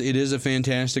it is a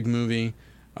fantastic movie.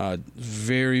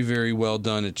 Very, very well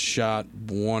done. It's shot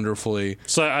wonderfully.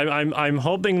 So I'm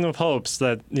hoping the hopes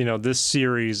that this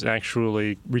series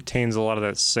actually retains a lot of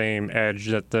that same edge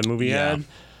that the movie Yeah.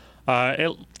 had.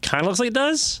 It kind of looks like it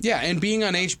does. Yeah, and being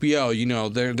on HBO, you know,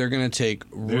 they're going to take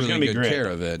really good grit. care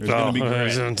of it. There's gonna be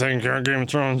grit. Taking care of Game of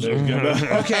Thrones.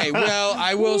 Okay, well,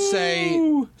 I will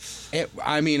say,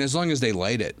 as long as they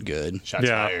light it good. Shots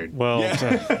fired. Well,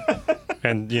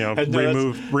 and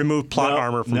remove plot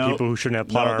armor from people who shouldn't have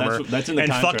plot armor. That's in the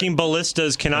and contract. fucking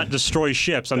ballistas cannot destroy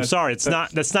ships. I'm sorry,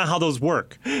 that's not how those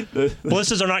work.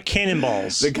 Ballistas are not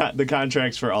cannonballs. The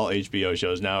contracts for all HBO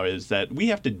shows now is that we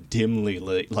have to dimly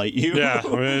light you. Yeah,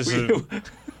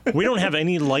 we don't have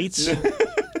any lights,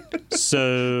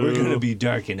 so we're gonna be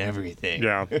dark in everything.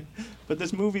 Yeah. But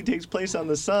this movie takes place on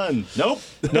the sun. Nope.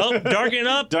 Darken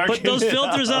up. Put those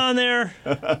filters on there.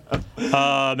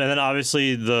 And then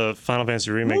obviously the Final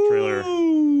Fantasy remake trailer.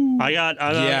 I'm not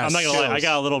gonna lie. I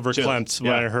got a little verklempt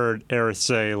when I heard Aerith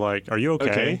say, like, "Are you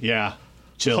okay?" Yeah.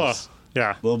 Chills.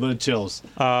 Yeah. A little bit of chills.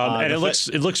 And it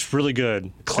looks really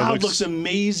good. Cloud looks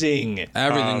amazing.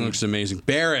 Everything looks amazing.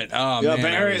 Barrett. Oh man.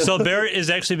 Barrett. So Barrett is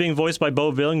actually being voiced by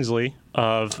Bo Billingsley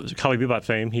of Cowboy Bebop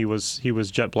fame. He was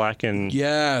Jet Black and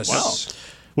Yes. Wow.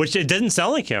 which it didn't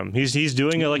sound like him. He's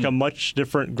doing a much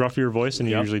different, gruffier voice than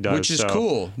he usually does. Which is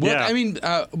cool. Well, yeah. I mean,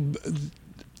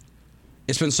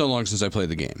 it's been so long since I played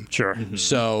the game. Sure.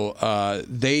 So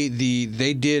they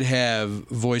did have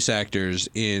voice actors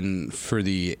for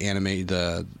the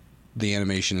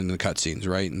animation and the cutscenes,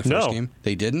 right? In the first game,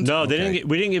 they didn't. No, they didn't.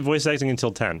 We didn't get voice acting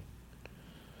until 10.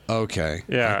 Okay.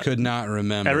 Yeah. I could not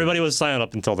remember. Everybody was silent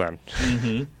up until then.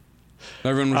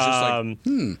 Everyone was just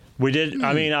like, We did.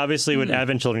 I mean, obviously, when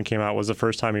Advent Children came out, was the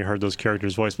first time you heard those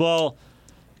characters' voice. Well,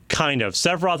 kind of.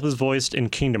 Sephiroth was voiced in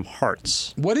Kingdom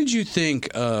Hearts. What did you think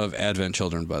of Advent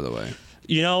Children, by the way?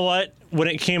 You know what? When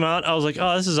it came out, I was like,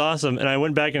 "Oh, this is awesome!" And I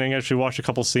went back and I actually watched a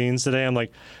couple scenes today. I'm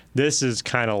like, "This is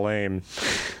kind of lame."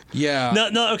 Yeah.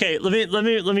 No. Okay. Let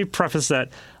me preface that.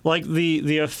 Like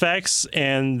the effects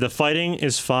and the fighting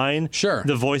is fine. Sure.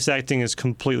 The voice acting is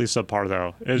completely subpar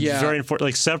though. It's very important.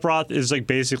 Like Sephiroth is like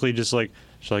basically just like,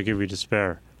 "Shall I give you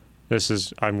despair?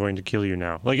 I'm going to kill you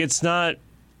now." Like it's not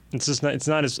as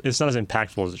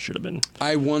impactful as it should have been.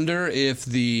 I wonder if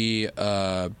the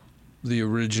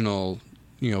original,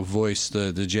 voice,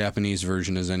 the Japanese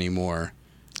version is any more.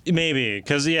 Maybe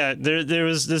because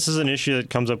this is an issue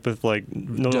that comes up with like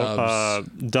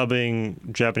dubbing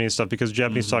Japanese stuff because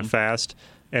Japanese talk fast,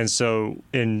 and so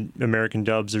in American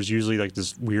dubs there's usually like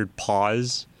this weird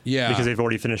pause because they've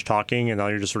already finished talking and now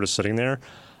you're just sort of sitting there.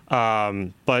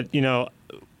 But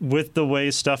with the way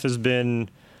stuff has been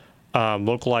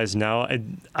localized now,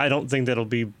 I don't think that'll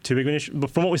be too big of an issue.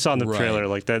 But from what we saw in the trailer,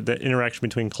 like the interaction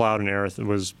between Cloud and Aerith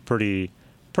was pretty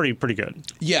good.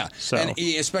 Yeah, so. And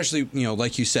especially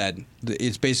like you said,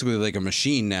 it's basically like a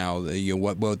machine now.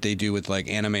 What they do with like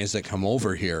animes that come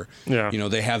over here. Yeah,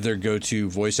 they have their go-to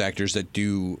voice actors that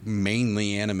do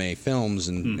mainly anime films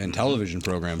and television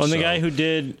programs. Well, and the guy who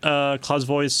did Cloud's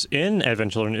voice in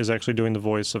Advent Children is actually doing the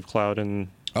voice of Cloud in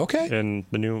the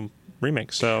new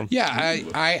remake. So yeah,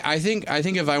 I think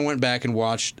if I went back and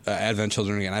watched Advent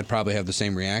Children again, I'd probably have the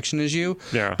same reaction as you.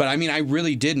 Yeah. But I mean, I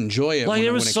really did enjoy it. Like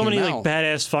there was when it so came many out. like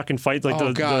badass fucking fights, like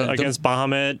against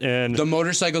Bahamut and the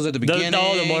motorcycles at the beginning.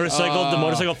 The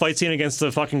motorcycle fight scene against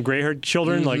the fucking gray-haired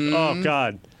children. Like, oh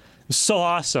god, it's so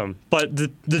awesome. But the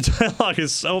dialogue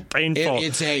is so painful.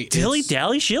 Dilly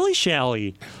dally shilly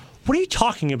shally. What are you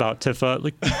talking about, Tifa?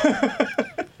 Like,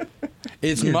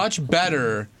 it's much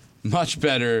better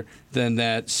than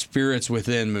that Spirits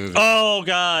Within movie. Oh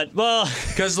God! Well,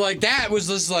 because like that was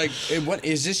just like, what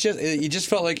is this? You just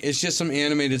felt like it's just some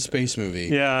animated space movie.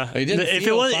 Yeah. If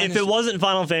it wasn't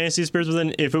Final Fantasy Spirits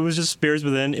Within, if it was just Spirits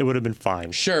Within, it would have been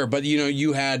fine. Sure, but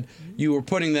you were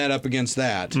putting that up against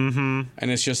that, and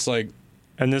it's just like.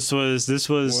 And this was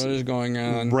what is going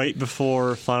on right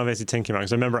before Final Fantasy X came out.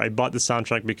 Because I remember I bought the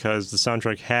soundtrack because the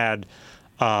soundtrack had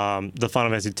the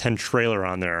Final Fantasy X trailer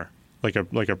on there. Like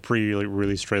a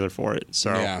pre-release trailer for it.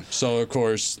 So yeah. So of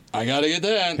course I gotta get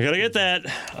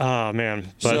that. Oh man.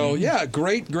 So yeah,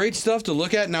 great stuff to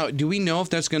look at. Now, do we know if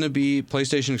that's going to be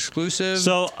PlayStation exclusive?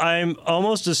 So I'm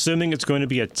almost assuming it's going to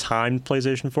be a timed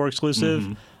PlayStation 4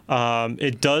 exclusive.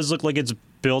 It does look like it's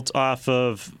built off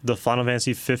of the Final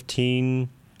Fantasy 15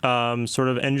 sort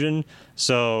of engine.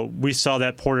 So we saw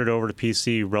that ported over to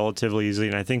PC relatively easily,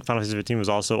 and I think Final Fantasy 15 was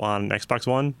also on Xbox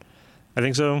One. I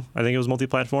think so. I think it was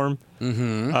multi-platform.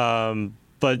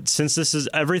 But since this is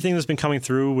everything that's been coming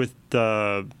through with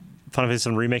the Final Fantasy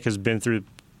VII Remake has been through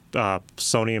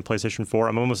Sony and PlayStation 4,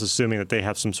 I'm almost assuming that they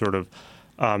have some sort of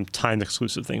timed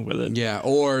exclusive thing with it. Yeah,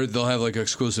 or they'll have like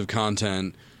exclusive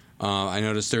content I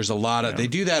noticed there's a lot of they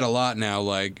do that a lot now.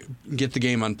 Like get the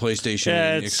game on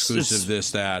PlayStation, exclusive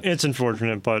this that. It's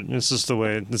unfortunate, but it's just the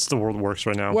way the world works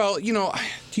right now. Well, do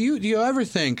you ever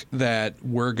think that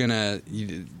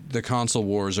the console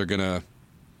wars are gonna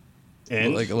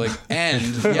end? Like end?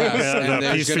 Yes, and the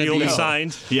there's peace gonna deal be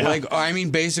signed. Yeah. Like I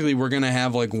mean, basically, we're gonna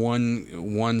have like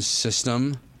one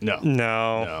system.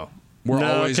 No. We're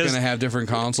always going to have different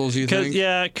consoles, you think?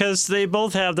 Yeah, because they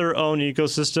both have their own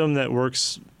ecosystem that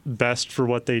works best for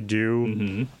what they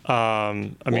do. I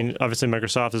mean, obviously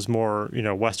Microsoft is more,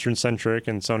 Western centric,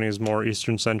 and Sony is more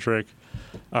Eastern centric.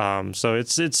 So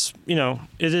it's it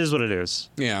is what it is.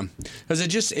 Yeah, because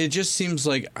it just seems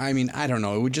like, I mean, I don't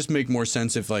know. It would just make more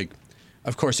sense if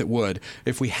of course it would.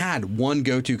 If we had one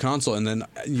go-to console and then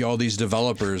all these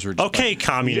developers were just okay,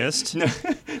 communist.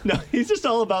 No, he's just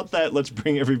all about that. Let's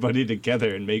bring everybody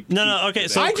together and make. No. Okay,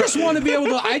 so I just want to be able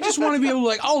to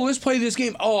like, oh, let's play this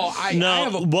game. Oh, I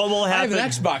have what will happen? I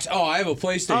have an Xbox. Oh, I have a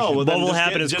PlayStation. Oh, well, what will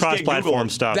happen is cross-platform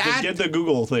stuff. Just get the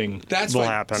Google thing. That's will what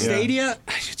happen. Stadia.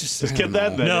 Just get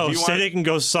that. Then. No, Stadia can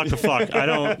go suck a fuck. I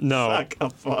don't know. Suck a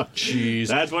fuck. Jeez,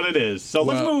 that's what it is. So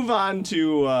let's move on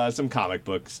to some comic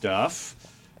book stuff.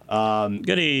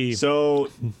 Goody. So,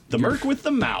 The Merc with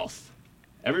the Mouth.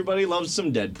 Everybody loves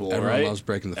some Deadpool, right? Everyone loves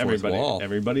breaking the fourth wall.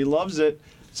 Everybody loves it.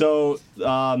 So,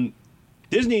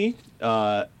 Disney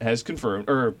has confirmed,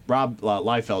 or Rob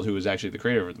Liefeld, who is actually the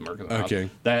creator of The Merc with the Mouth,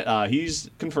 that he's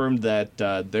confirmed that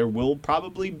there will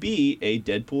probably be a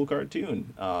Deadpool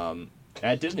cartoon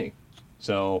at Disney.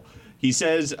 So, he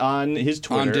says on his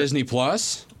Twitter... On Disney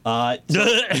Plus? So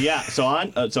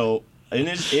in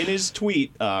his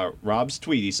tweet, Rob's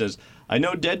tweet, he says, "I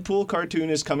know Deadpool cartoon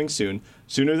is coming soon,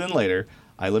 sooner than later.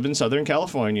 I live in Southern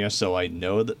California, so I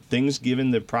know that things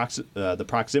given the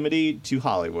proximity to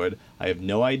Hollywood. I have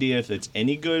no idea if it's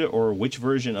any good or which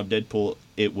version of Deadpool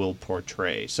it will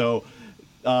portray." So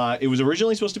it was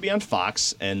originally supposed to be on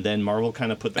Fox, and then Marvel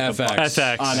kind of put the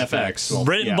FX on FX. Well,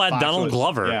 written by Fox Donald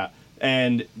Glover. Yeah,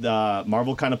 and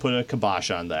Marvel kind of put a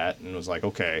kibosh on that and was like,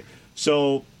 okay.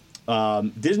 So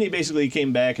Disney basically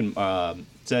came back and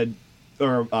said,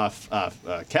 or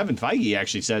Kevin Feige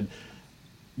actually said,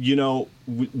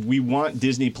 we want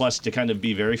Disney Plus to kind of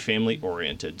be very family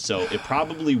oriented. So it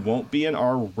probably won't be an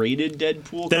R-rated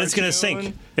Deadpool. Then it's going to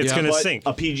sink. It's going to sink.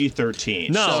 A PG-13.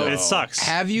 No, it sucks.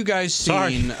 Have you guys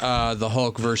seen the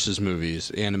Hulk versus movies,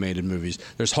 animated movies?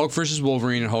 There's Hulk versus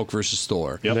Wolverine and Hulk versus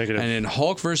Thor. Yep. And in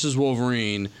Hulk versus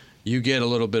Wolverine, you get a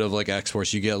little bit of like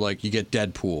X-Force. You get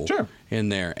Deadpool in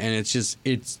there, and it's just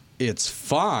it's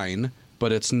fine,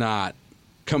 but it's not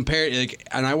compared.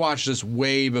 And I watched this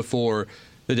way before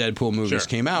the Deadpool movies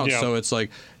came out, so it's like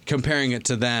comparing it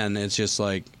to then, it's just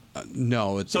like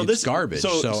no, it's garbage. So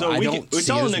I don't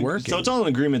see it as working. So it's all in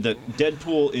agreement that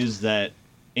Deadpool is that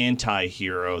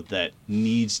anti-hero that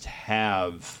needs to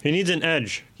have. He needs an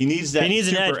edge. He needs that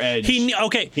super edge. He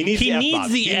needs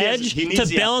the edge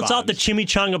to balance out the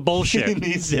chimichanga bullshit. He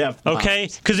needs the F-bombs. Okay,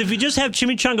 because if you just have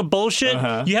chimichanga bullshit,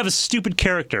 you have a stupid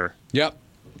character. Yep.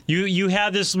 You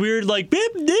have this weird like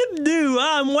bip dip doo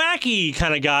I'm wacky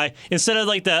kind of guy instead of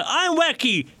like the I'm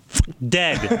wacky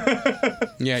dead.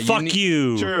 Yeah. Fuck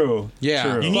you. True. Yeah.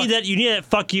 True. You need that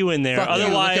fuck you in there. Fuck you,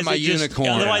 Otherwise, look at my unicorn.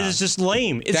 Otherwise, it's just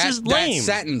lame. It's just lame. That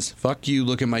sentence, fuck you,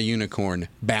 look at my unicorn,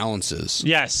 balances.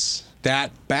 Yes.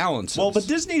 That balances. Well, but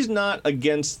Disney's not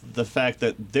against the fact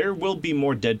that there will be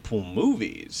more Deadpool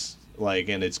movies.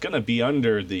 And it's going to be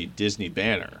under the Disney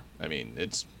banner. I mean,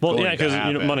 it's because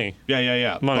money.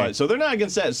 Yeah. Money. So they're not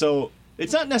against that. So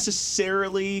it's not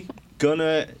necessarily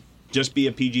gonna just be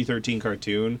a PG-13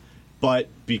 cartoon, but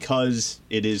because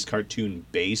it is cartoon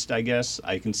based, I guess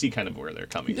I can see kind of where they're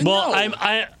coming from. Well,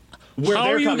 where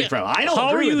they're coming from. I don't. How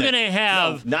agree are you with it. gonna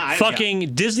have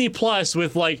fucking Disney Plus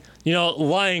with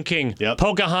Lion King,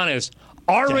 Pocahontas,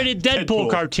 R-rated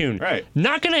Deadpool cartoon? Right.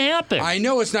 Not gonna happen. I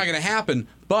know it's not gonna happen,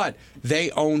 but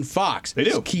they own Fox. They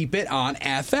do. Just keep it on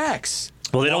FX.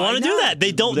 Well, they don't want to do that.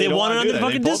 They don't. They want it on the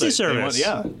fucking Disney service.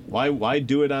 Why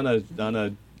do it on a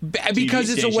because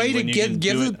TV it's a way to station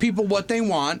give the people what they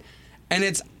want, and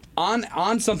it's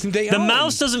on something they own. The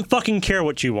mouse doesn't fucking care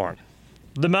what you want.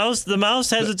 The mouse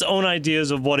has its own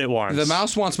ideas of what it wants. The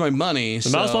mouse wants my money. The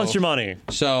mouse wants your money.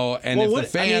 So, and if the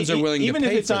fans are willing to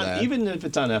pay for that, even if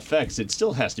it's on FX, it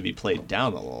still has to be played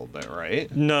down a little bit, right?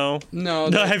 No.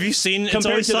 Have you seen It's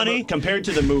Always Sunny? Compared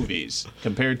to the movies.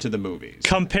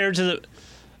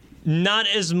 Not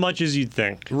as much as you'd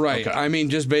think. Right. Okay. I mean,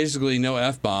 just basically no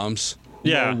F-bombs.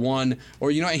 Yeah.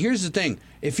 Here's the thing.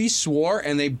 If he swore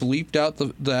and they bleeped out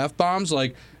the F-bombs,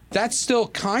 that still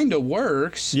kind of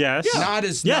works. Yes. Yeah. Not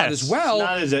as well.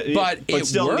 But it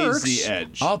still works. needs the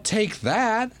edge. I'll take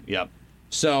that. Yep.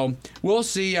 So we'll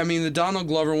see. I mean, the Donald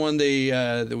Glover one, they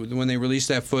when they released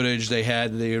that footage, they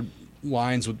had the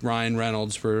lines with Ryan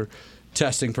Reynolds for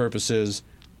testing purposes,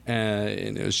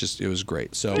 and it was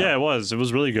great. So yeah, it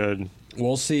was really good.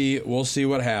 We'll see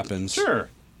what happens. Sure.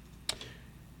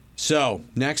 So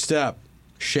next up,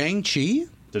 Shang-Chi.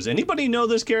 Does anybody know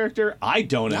this character? I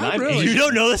don't, and Not I'm really. You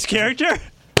don't know this character?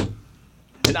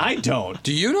 and I don't.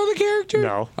 Do you know the character?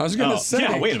 No. I was gonna say.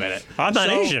 Yeah, wait a minute. I'm not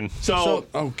Asian. So,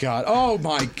 oh God. Oh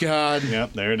my God.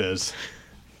 yep, there it is.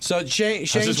 So Shang-Chi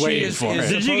just waiting is for it.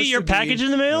 Did you get your package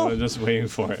in the mail? I was just waiting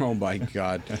for it. Oh my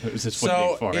God. I was just So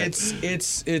waiting for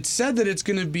it. it's said that it's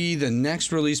going to be the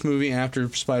next release movie after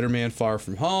Spider-Man: Far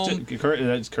From Home.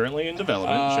 That's currently in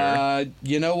development. Sure.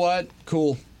 You know what?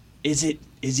 Cool. Is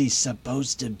he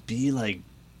supposed to be like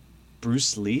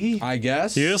Bruce Lee? I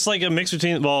guess. He looks like a mix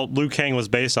between. Well, Liu Kang was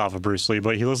based off of Bruce Lee,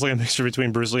 but he looks like a mixture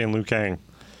between Bruce Lee and Liu Kang.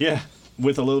 Yeah,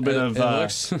 with a little bit of It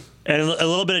looks. And a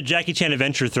little bit of Jackie Chan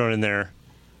adventure thrown in there.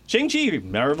 Shang-Chi,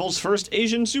 Marvel's first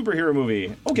Asian superhero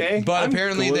movie. Okay, But I'm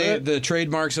apparently cool with it. the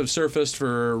trademarks have surfaced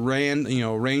for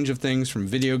range of things from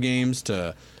video games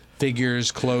to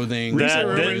figures, clothing. This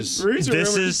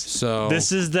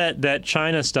is that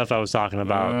China stuff I was talking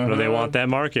about. Where they want that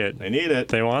market. They need it.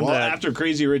 They want that. After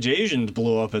Crazy Rich Asians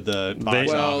blew up at the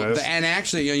box office. And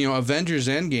actually, Avengers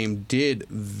Endgame did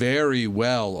very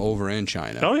well over in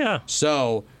China. Oh yeah.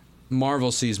 So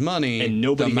Marvel sees money, And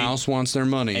the mouse wants their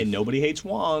money. And nobody hates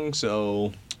Wong,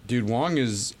 so... Dude, Wong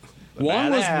was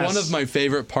badass. one of my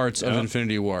favorite parts of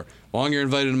Infinity War. Wong, you're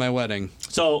invited to my wedding.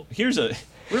 So here's a...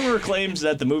 Rumor claims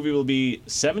that the movie will be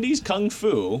 70s Kung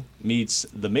Fu meets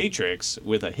The Matrix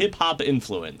with a hip-hop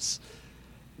influence.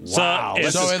 Wow.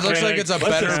 So it looks like it's a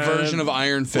better version of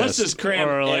Iron Fist. Let's just cram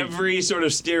every sort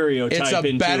of stereotype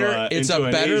into a better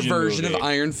Asian version movie. of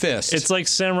Iron Fist. It's like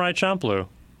Samurai Champloo.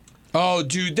 Oh,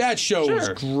 dude, that show was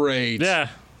great. Yeah.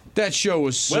 That show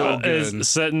was so good. It's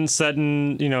set in the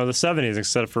 70s,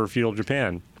 except for feudal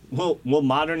Japan. We'll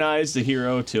modernize the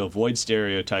hero to avoid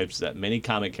stereotypes that many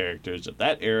comic characters of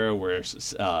that era were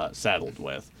saddled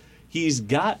with. He's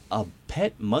got a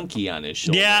pet monkey on his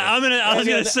shoulder. Yeah, I was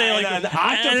gonna say like an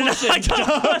octopus.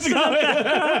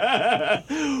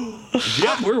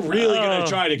 Yep, we're really gonna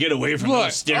try to get away from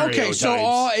those stereotypes. Okay, so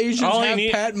all Asians have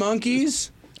pet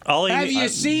monkeys. Have you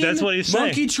seen that's what he's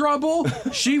Monkey saying. Trouble?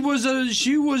 She was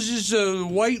just a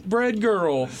white bread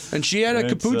girl, and she had a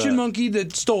capuchin monkey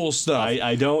that stole stuff.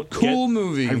 I don't cool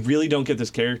movie. I really don't get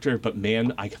this character, but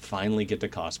man, I finally get to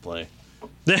cosplay.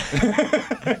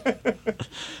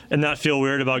 And not feel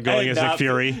weird about going as Nick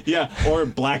Fury. Yeah, or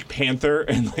Black Panther,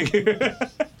 and like,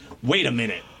 wait a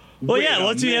minute. Well, yeah.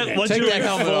 Once you Take that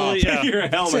helmet off. Take your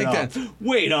helmet off.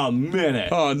 Wait a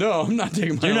minute. Oh no, I'm not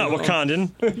taking my. You're not Wakandan.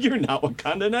 You're not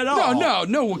Wakandan at all.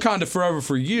 No Wakanda forever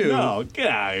for you. No, get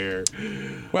out of here.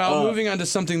 Well, moving on to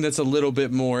something that's a little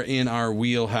bit more in our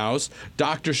wheelhouse.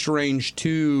 Doctor Strange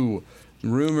 2.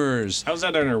 Rumors. How's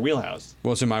that in our wheelhouse?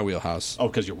 Well, it's in my wheelhouse. Oh,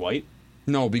 because you're white?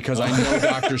 No, because I know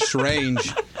Doctor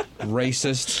Strange.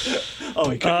 Racist. Oh,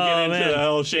 he couldn't get into the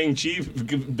whole Shang-Chi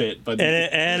bit, but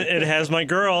and it has my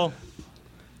girl.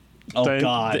 Oh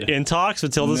God! In talks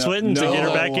with Tilda Swinton to get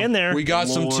her back in there. We got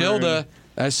some Tilda.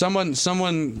 Someone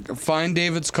find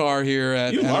David's car here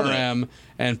at NRM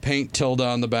and paint Tilda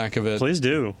on the back of it. Please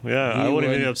do. Yeah, I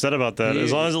wouldn't even be upset about that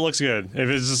as long as it looks good. If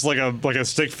it's just like a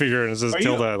stick figure and it says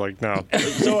Tilda, no.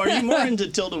 So are you more into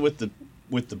Tilda with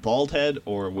the bald head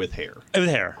or with hair? With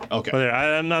hair. Okay. With hair.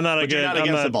 I'm not but you're not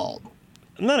against the bald.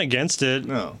 I'm not against it.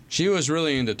 No. She was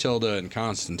really into Tilda and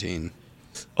Constantine.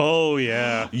 Oh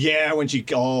yeah. Yeah, when she.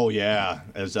 Oh yeah,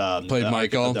 as played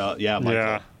Michael. Michael. Yeah.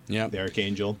 The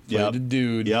Archangel. Played a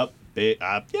dude. Yep.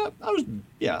 I was.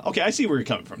 Yeah. Okay, I see where you're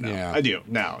coming from now. Yeah. I do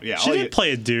now. Yeah. She didn't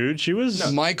play a dude. She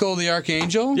was Michael the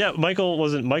Archangel. Yeah, Michael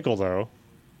wasn't Michael though.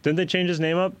 Didn't they change his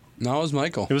name up? No, it was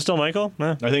Michael. It was still Michael.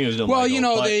 I think it was still well,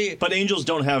 Michael. But angels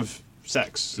don't have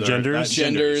sex. Genders. Yeah,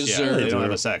 or, they don't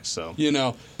have a sex. So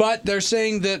But they're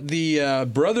saying that the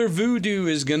Brother Voodoo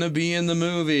is gonna be in the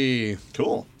movie.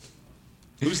 Cool.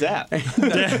 Who's that?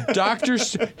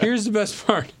 Here's the best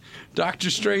part. Doctor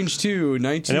Strange 2,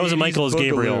 1980s. And it wasn't Michael, as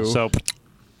Gabriel. So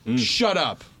shut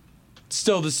up. It's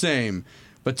still the same.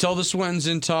 But Tilda Swinton's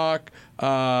in talk.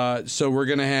 So we're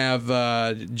gonna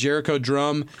have Jericho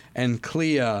Drum and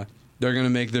Clea. They're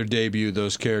gonna make their debut.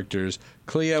 Those characters.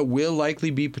 Clea will likely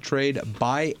be portrayed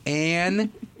by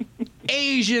an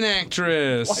Asian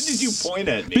actress. Why did you point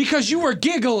at me? Because you were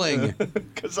giggling.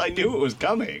 Because I knew it was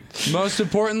coming. Most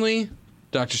importantly,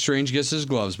 Doctor Strange gets his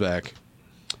gloves back.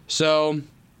 So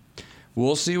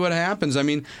we'll see what happens. I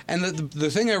mean, and the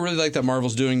thing I really like that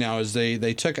Marvel's doing now is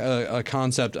they took a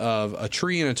concept of a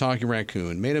tree and a talking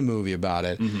raccoon, made a movie about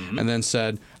it, and then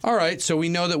said, all right, so we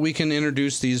know that we can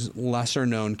introduce these lesser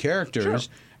known characters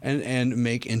and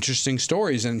make interesting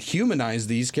stories and humanize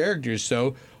these characters.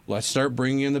 So let's start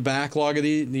bringing in the backlog of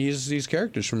these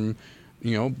characters from,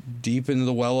 deep into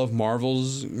the well of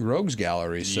Marvel's rogues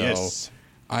gallery. So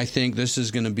I think this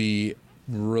is going to be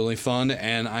really fun,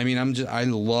 and I mean, I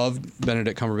love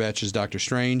Benedict Cumberbatch as Doctor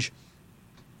Strange.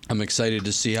 I'm excited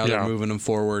to see how they're moving him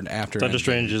forward after Doctor Endgame.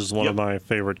 Strange is one of my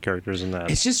favorite characters in that.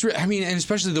 It's just, I mean, and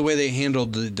especially the way they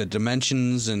handled the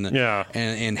dimensions and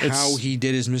how he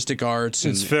did his mystic arts.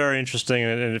 It's very interesting,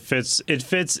 and it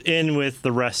fits in with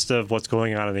the rest of what's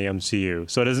going on in the MCU.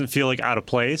 So it doesn't feel like out of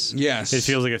place. Yes, it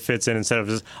feels like it fits in instead of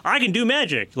just I can do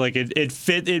magic. Like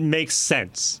it makes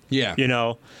sense. Yeah,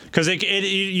 because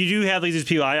you do have these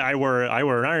people. I wear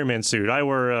an Iron Man suit. I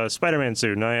wear a Spider-Man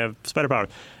suit, and I have spider power.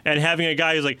 And having a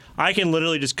guy who's like, I can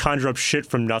literally just conjure up shit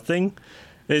from nothing,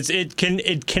 it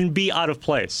can be out of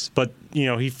place, but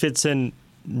he fits in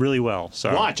really well.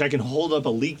 So watch, I can hold up a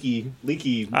leaky.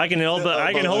 I can hold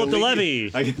up the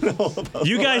levee.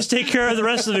 You guys take care of the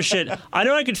rest of the shit. I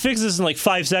know I could fix this in like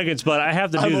 5 seconds, but I have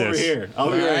to do this.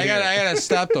 I gotta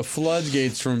stop the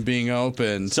floodgates from being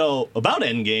open. So about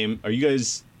Endgame, are you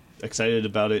guys excited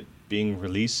about it being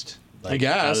released? I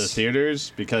guess out of the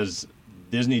theaters, because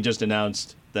Disney just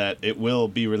announced that it will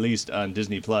be released on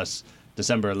Disney Plus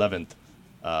December 11th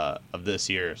of this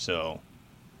year. So,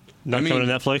 coming to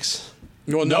Netflix.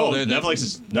 Well, no, Netflix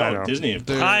is Disney.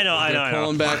 I know. They're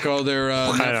pulling back all their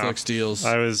Netflix deals.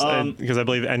 I was because I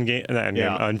believe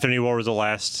Infinity War was the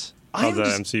last of the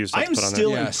MCU stuff. I'm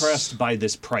still impressed by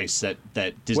this price that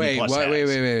Disney Plus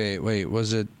has. Wait.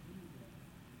 Was it?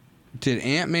 Did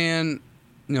Ant-Man?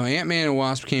 No, Ant-Man and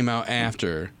Wasp came out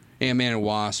after. Ant-Man and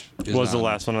Wasp was the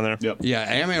last one on there. Yep. Yeah,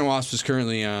 Ant-Man and Wasp is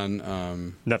currently on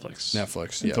Netflix.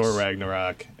 Netflix. Yes. Thor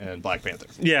Ragnarok and Black Panther.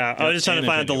 Yeah, I was just trying to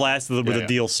find out the last where the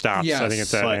deal stops. Yes. I think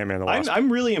it's Ant-Man and the Wasp.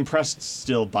 I'm really impressed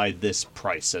still by this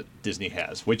price that Disney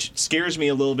has, which scares me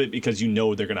a little bit because they're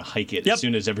going to hike it as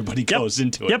soon as everybody goes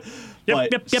into it.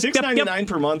 But $6.99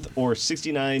 per month or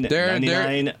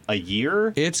 $69.99 a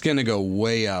year? It's going to go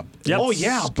way up. Oh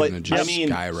yeah, but I mean,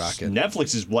 skyrocket.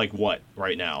 Netflix is like what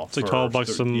right now? It's like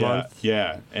 $12 a month.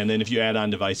 Yeah, and then if you add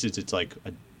on devices, it's like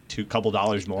a couple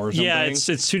dollars more or something. Yeah, it's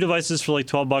 2 devices for like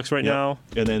 $12 right now,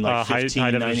 and then like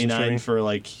 $15.99 for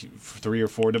like 3 or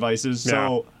 4 devices.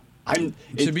 So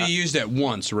to be used at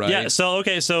once, right? Yeah. So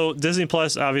so Disney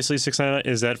Plus obviously $6.99.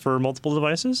 Is that for multiple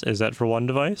devices? Is that for one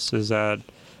device?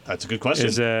 That's a good question.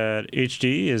 Is that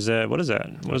HD? Is that what is that?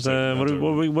 What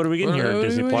are we getting here?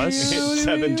 Disney Plus. It's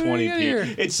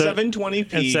 720p. It's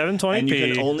 720p. And 720p. And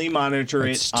you can only monitor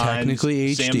it on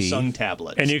technically HD. Samsung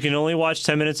tablets. And you can only watch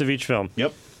 10 minutes of each film.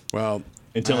 Yep. Well,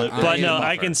 until it. But no,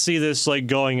 I can see this like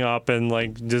going up, and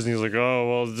like Disney's like, oh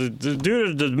well, due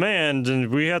to demand,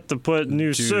 and we have to put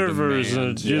new servers,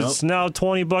 and it's now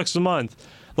 $20 a month.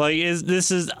 Like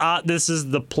this is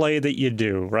the play that you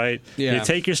do, right? Yeah. You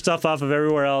take your stuff off of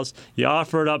everywhere else, you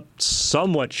offer it up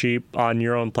somewhat cheap on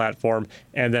your own platform,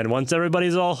 and then once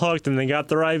everybody's all hooked and they got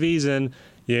their IVs in,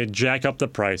 you jack up the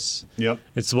price. Yep.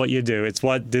 It's what you do. It's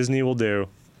what Disney will do.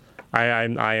 I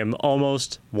am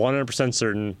almost 100%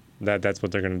 certain that that's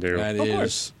what they're going to do. That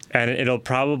is. And it'll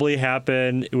probably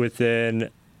happen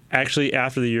after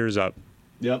the year's up.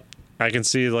 Yep. I can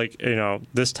see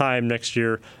this time next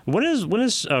year. When is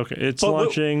okay? It's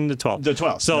launching the 12th. The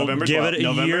 12th. So November 12th. give it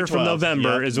a year from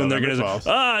November is when they're going to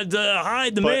the high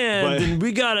demand and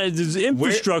we got this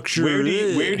infrastructure.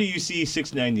 Where do you see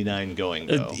 $6.99 going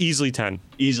though? Easily 10.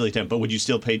 Easily 10. But would you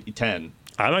still pay 10?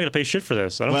 I'm not going to pay shit for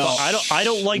this. I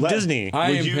don't like Disney.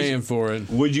 I am paying for it.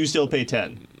 Would you still pay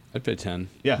 10? I'd pay 10.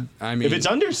 Yeah, I mean, if it's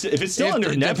still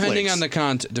under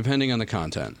Netflix, depending on the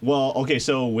content. Well, okay,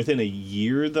 so within a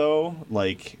year though,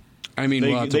 like, I mean,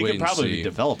 we'll have to they wait could and probably see.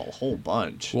 develop a whole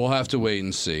bunch. We'll have to wait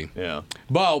and see. Yeah.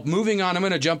 Well, moving on, I'm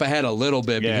going to jump ahead a little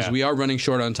bit because we are running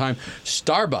short on time.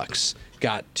 Starbucks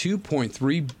got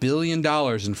 $2.3 billion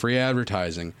in free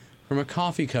advertising from a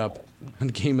coffee cup on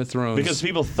Game of Thrones. Because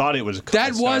people thought it was a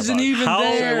That wasn't even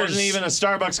there. It wasn't even a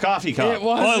Starbucks coffee cup. It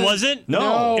wasn't. Oh, it wasn't?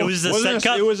 No. It was the set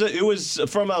cup? It was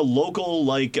from a local,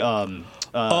 like, oh, no.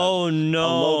 A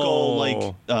local,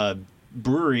 like,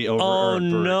 brewery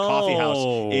coffee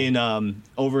house in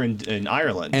over in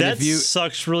Ireland. And that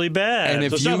sucks really bad. And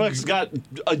if Starbucks got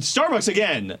Starbucks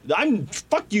again.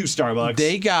 Fuck you, Starbucks.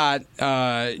 They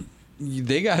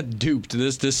got duped.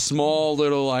 This small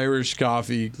little Irish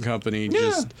coffee company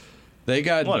They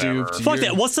got Whatever. duped. Fuck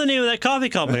that. What's the name of that coffee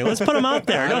company? Let's put them out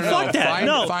there. No, fuck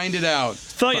that. Find it out.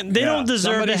 They don't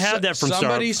deserve to have that from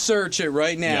somebody Starbucks. search it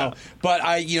right now. Yeah. But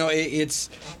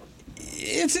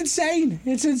it's insane.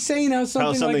 It's insane how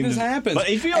something like this happens. But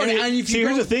HBO already,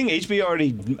 here's the thing: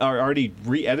 HBO already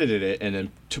re-edited it and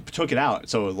then took it out.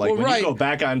 So like when you go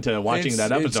back onto watching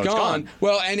that episode, it's gone.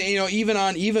 Well, and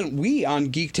even we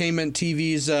on Geektainment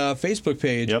TV's Facebook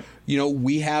page,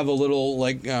 we have a little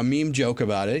like meme joke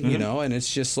about it, and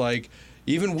it's just like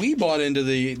even we bought into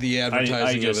the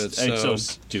advertising of it. It's so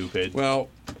stupid. Well.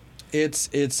 It's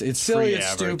silly,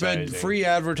 it's stupid, free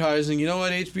advertising. You know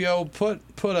what, HBO,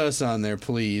 put us on there,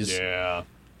 please. Yeah.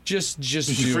 Just do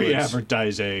free it.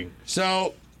 advertising.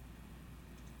 So,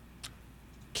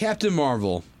 Captain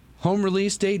Marvel, home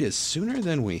release date is sooner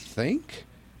than we think.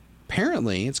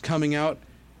 Apparently, it's coming out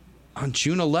on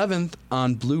June 11th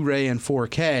on Blu-ray and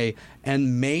 4K,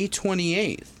 and May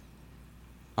 28th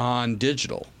on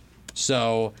digital.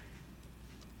 So,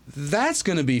 that's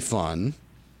going to be fun.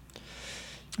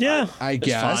 Yeah, I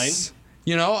guess.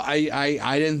 Fine.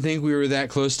 I didn't think we were that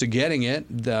close to getting it,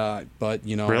 but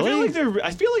Really?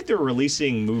 I feel like they're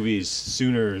releasing movies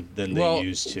sooner than they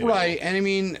used to. Right, and I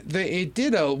mean, it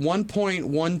did a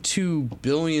 $1.12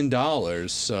 billion,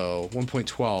 so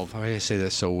 1.12. Why did I say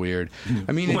that's so weird?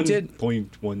 I mean, it did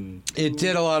 1.1. It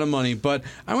did a lot of money, but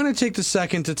I want to take the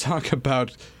second to talk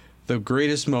about the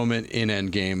greatest moment in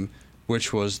Endgame,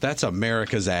 which was that's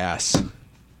America's ass.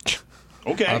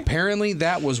 Okay. Apparently,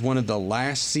 that was one of the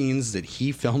last scenes that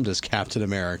he filmed as Captain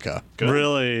America. Good.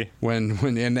 Really?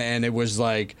 And it was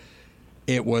like,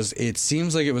 it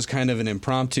seems like it was kind of an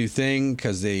impromptu thing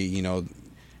because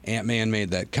Ant-Man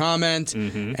made that comment,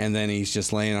 and then he's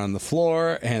just laying on the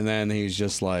floor, and then he's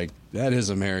just like, that is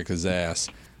America's ass.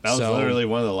 That was literally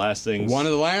one of the last things. One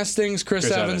of the last things Chris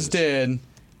Evans did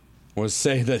was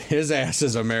say that his ass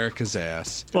is America's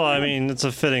ass. Well, I mean, it's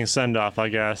a fitting send-off, I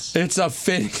guess. It's a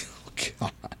fitting...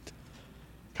 God.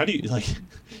 How do you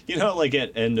like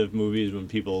at end of movies when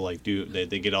people like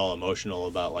they get all emotional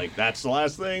about like that's the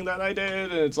last thing that I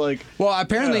did, and it's like, well,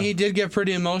 apparently he did get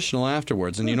pretty emotional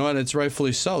afterwards, and you know what, it's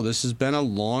rightfully so. This has been a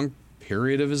long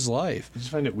period of his life. I just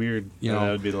find it weird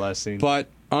that would be the last scene. But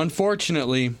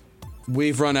unfortunately,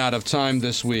 we've run out of time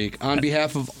this week. On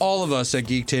behalf of all of us at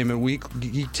Geektainment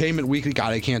Weekly,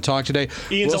 God, I can't talk today.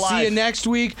 Ian's we'll alive. see you next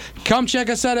week. Come check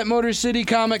us out at Motor City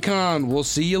Comic Con. We'll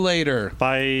see you later.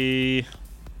 Bye.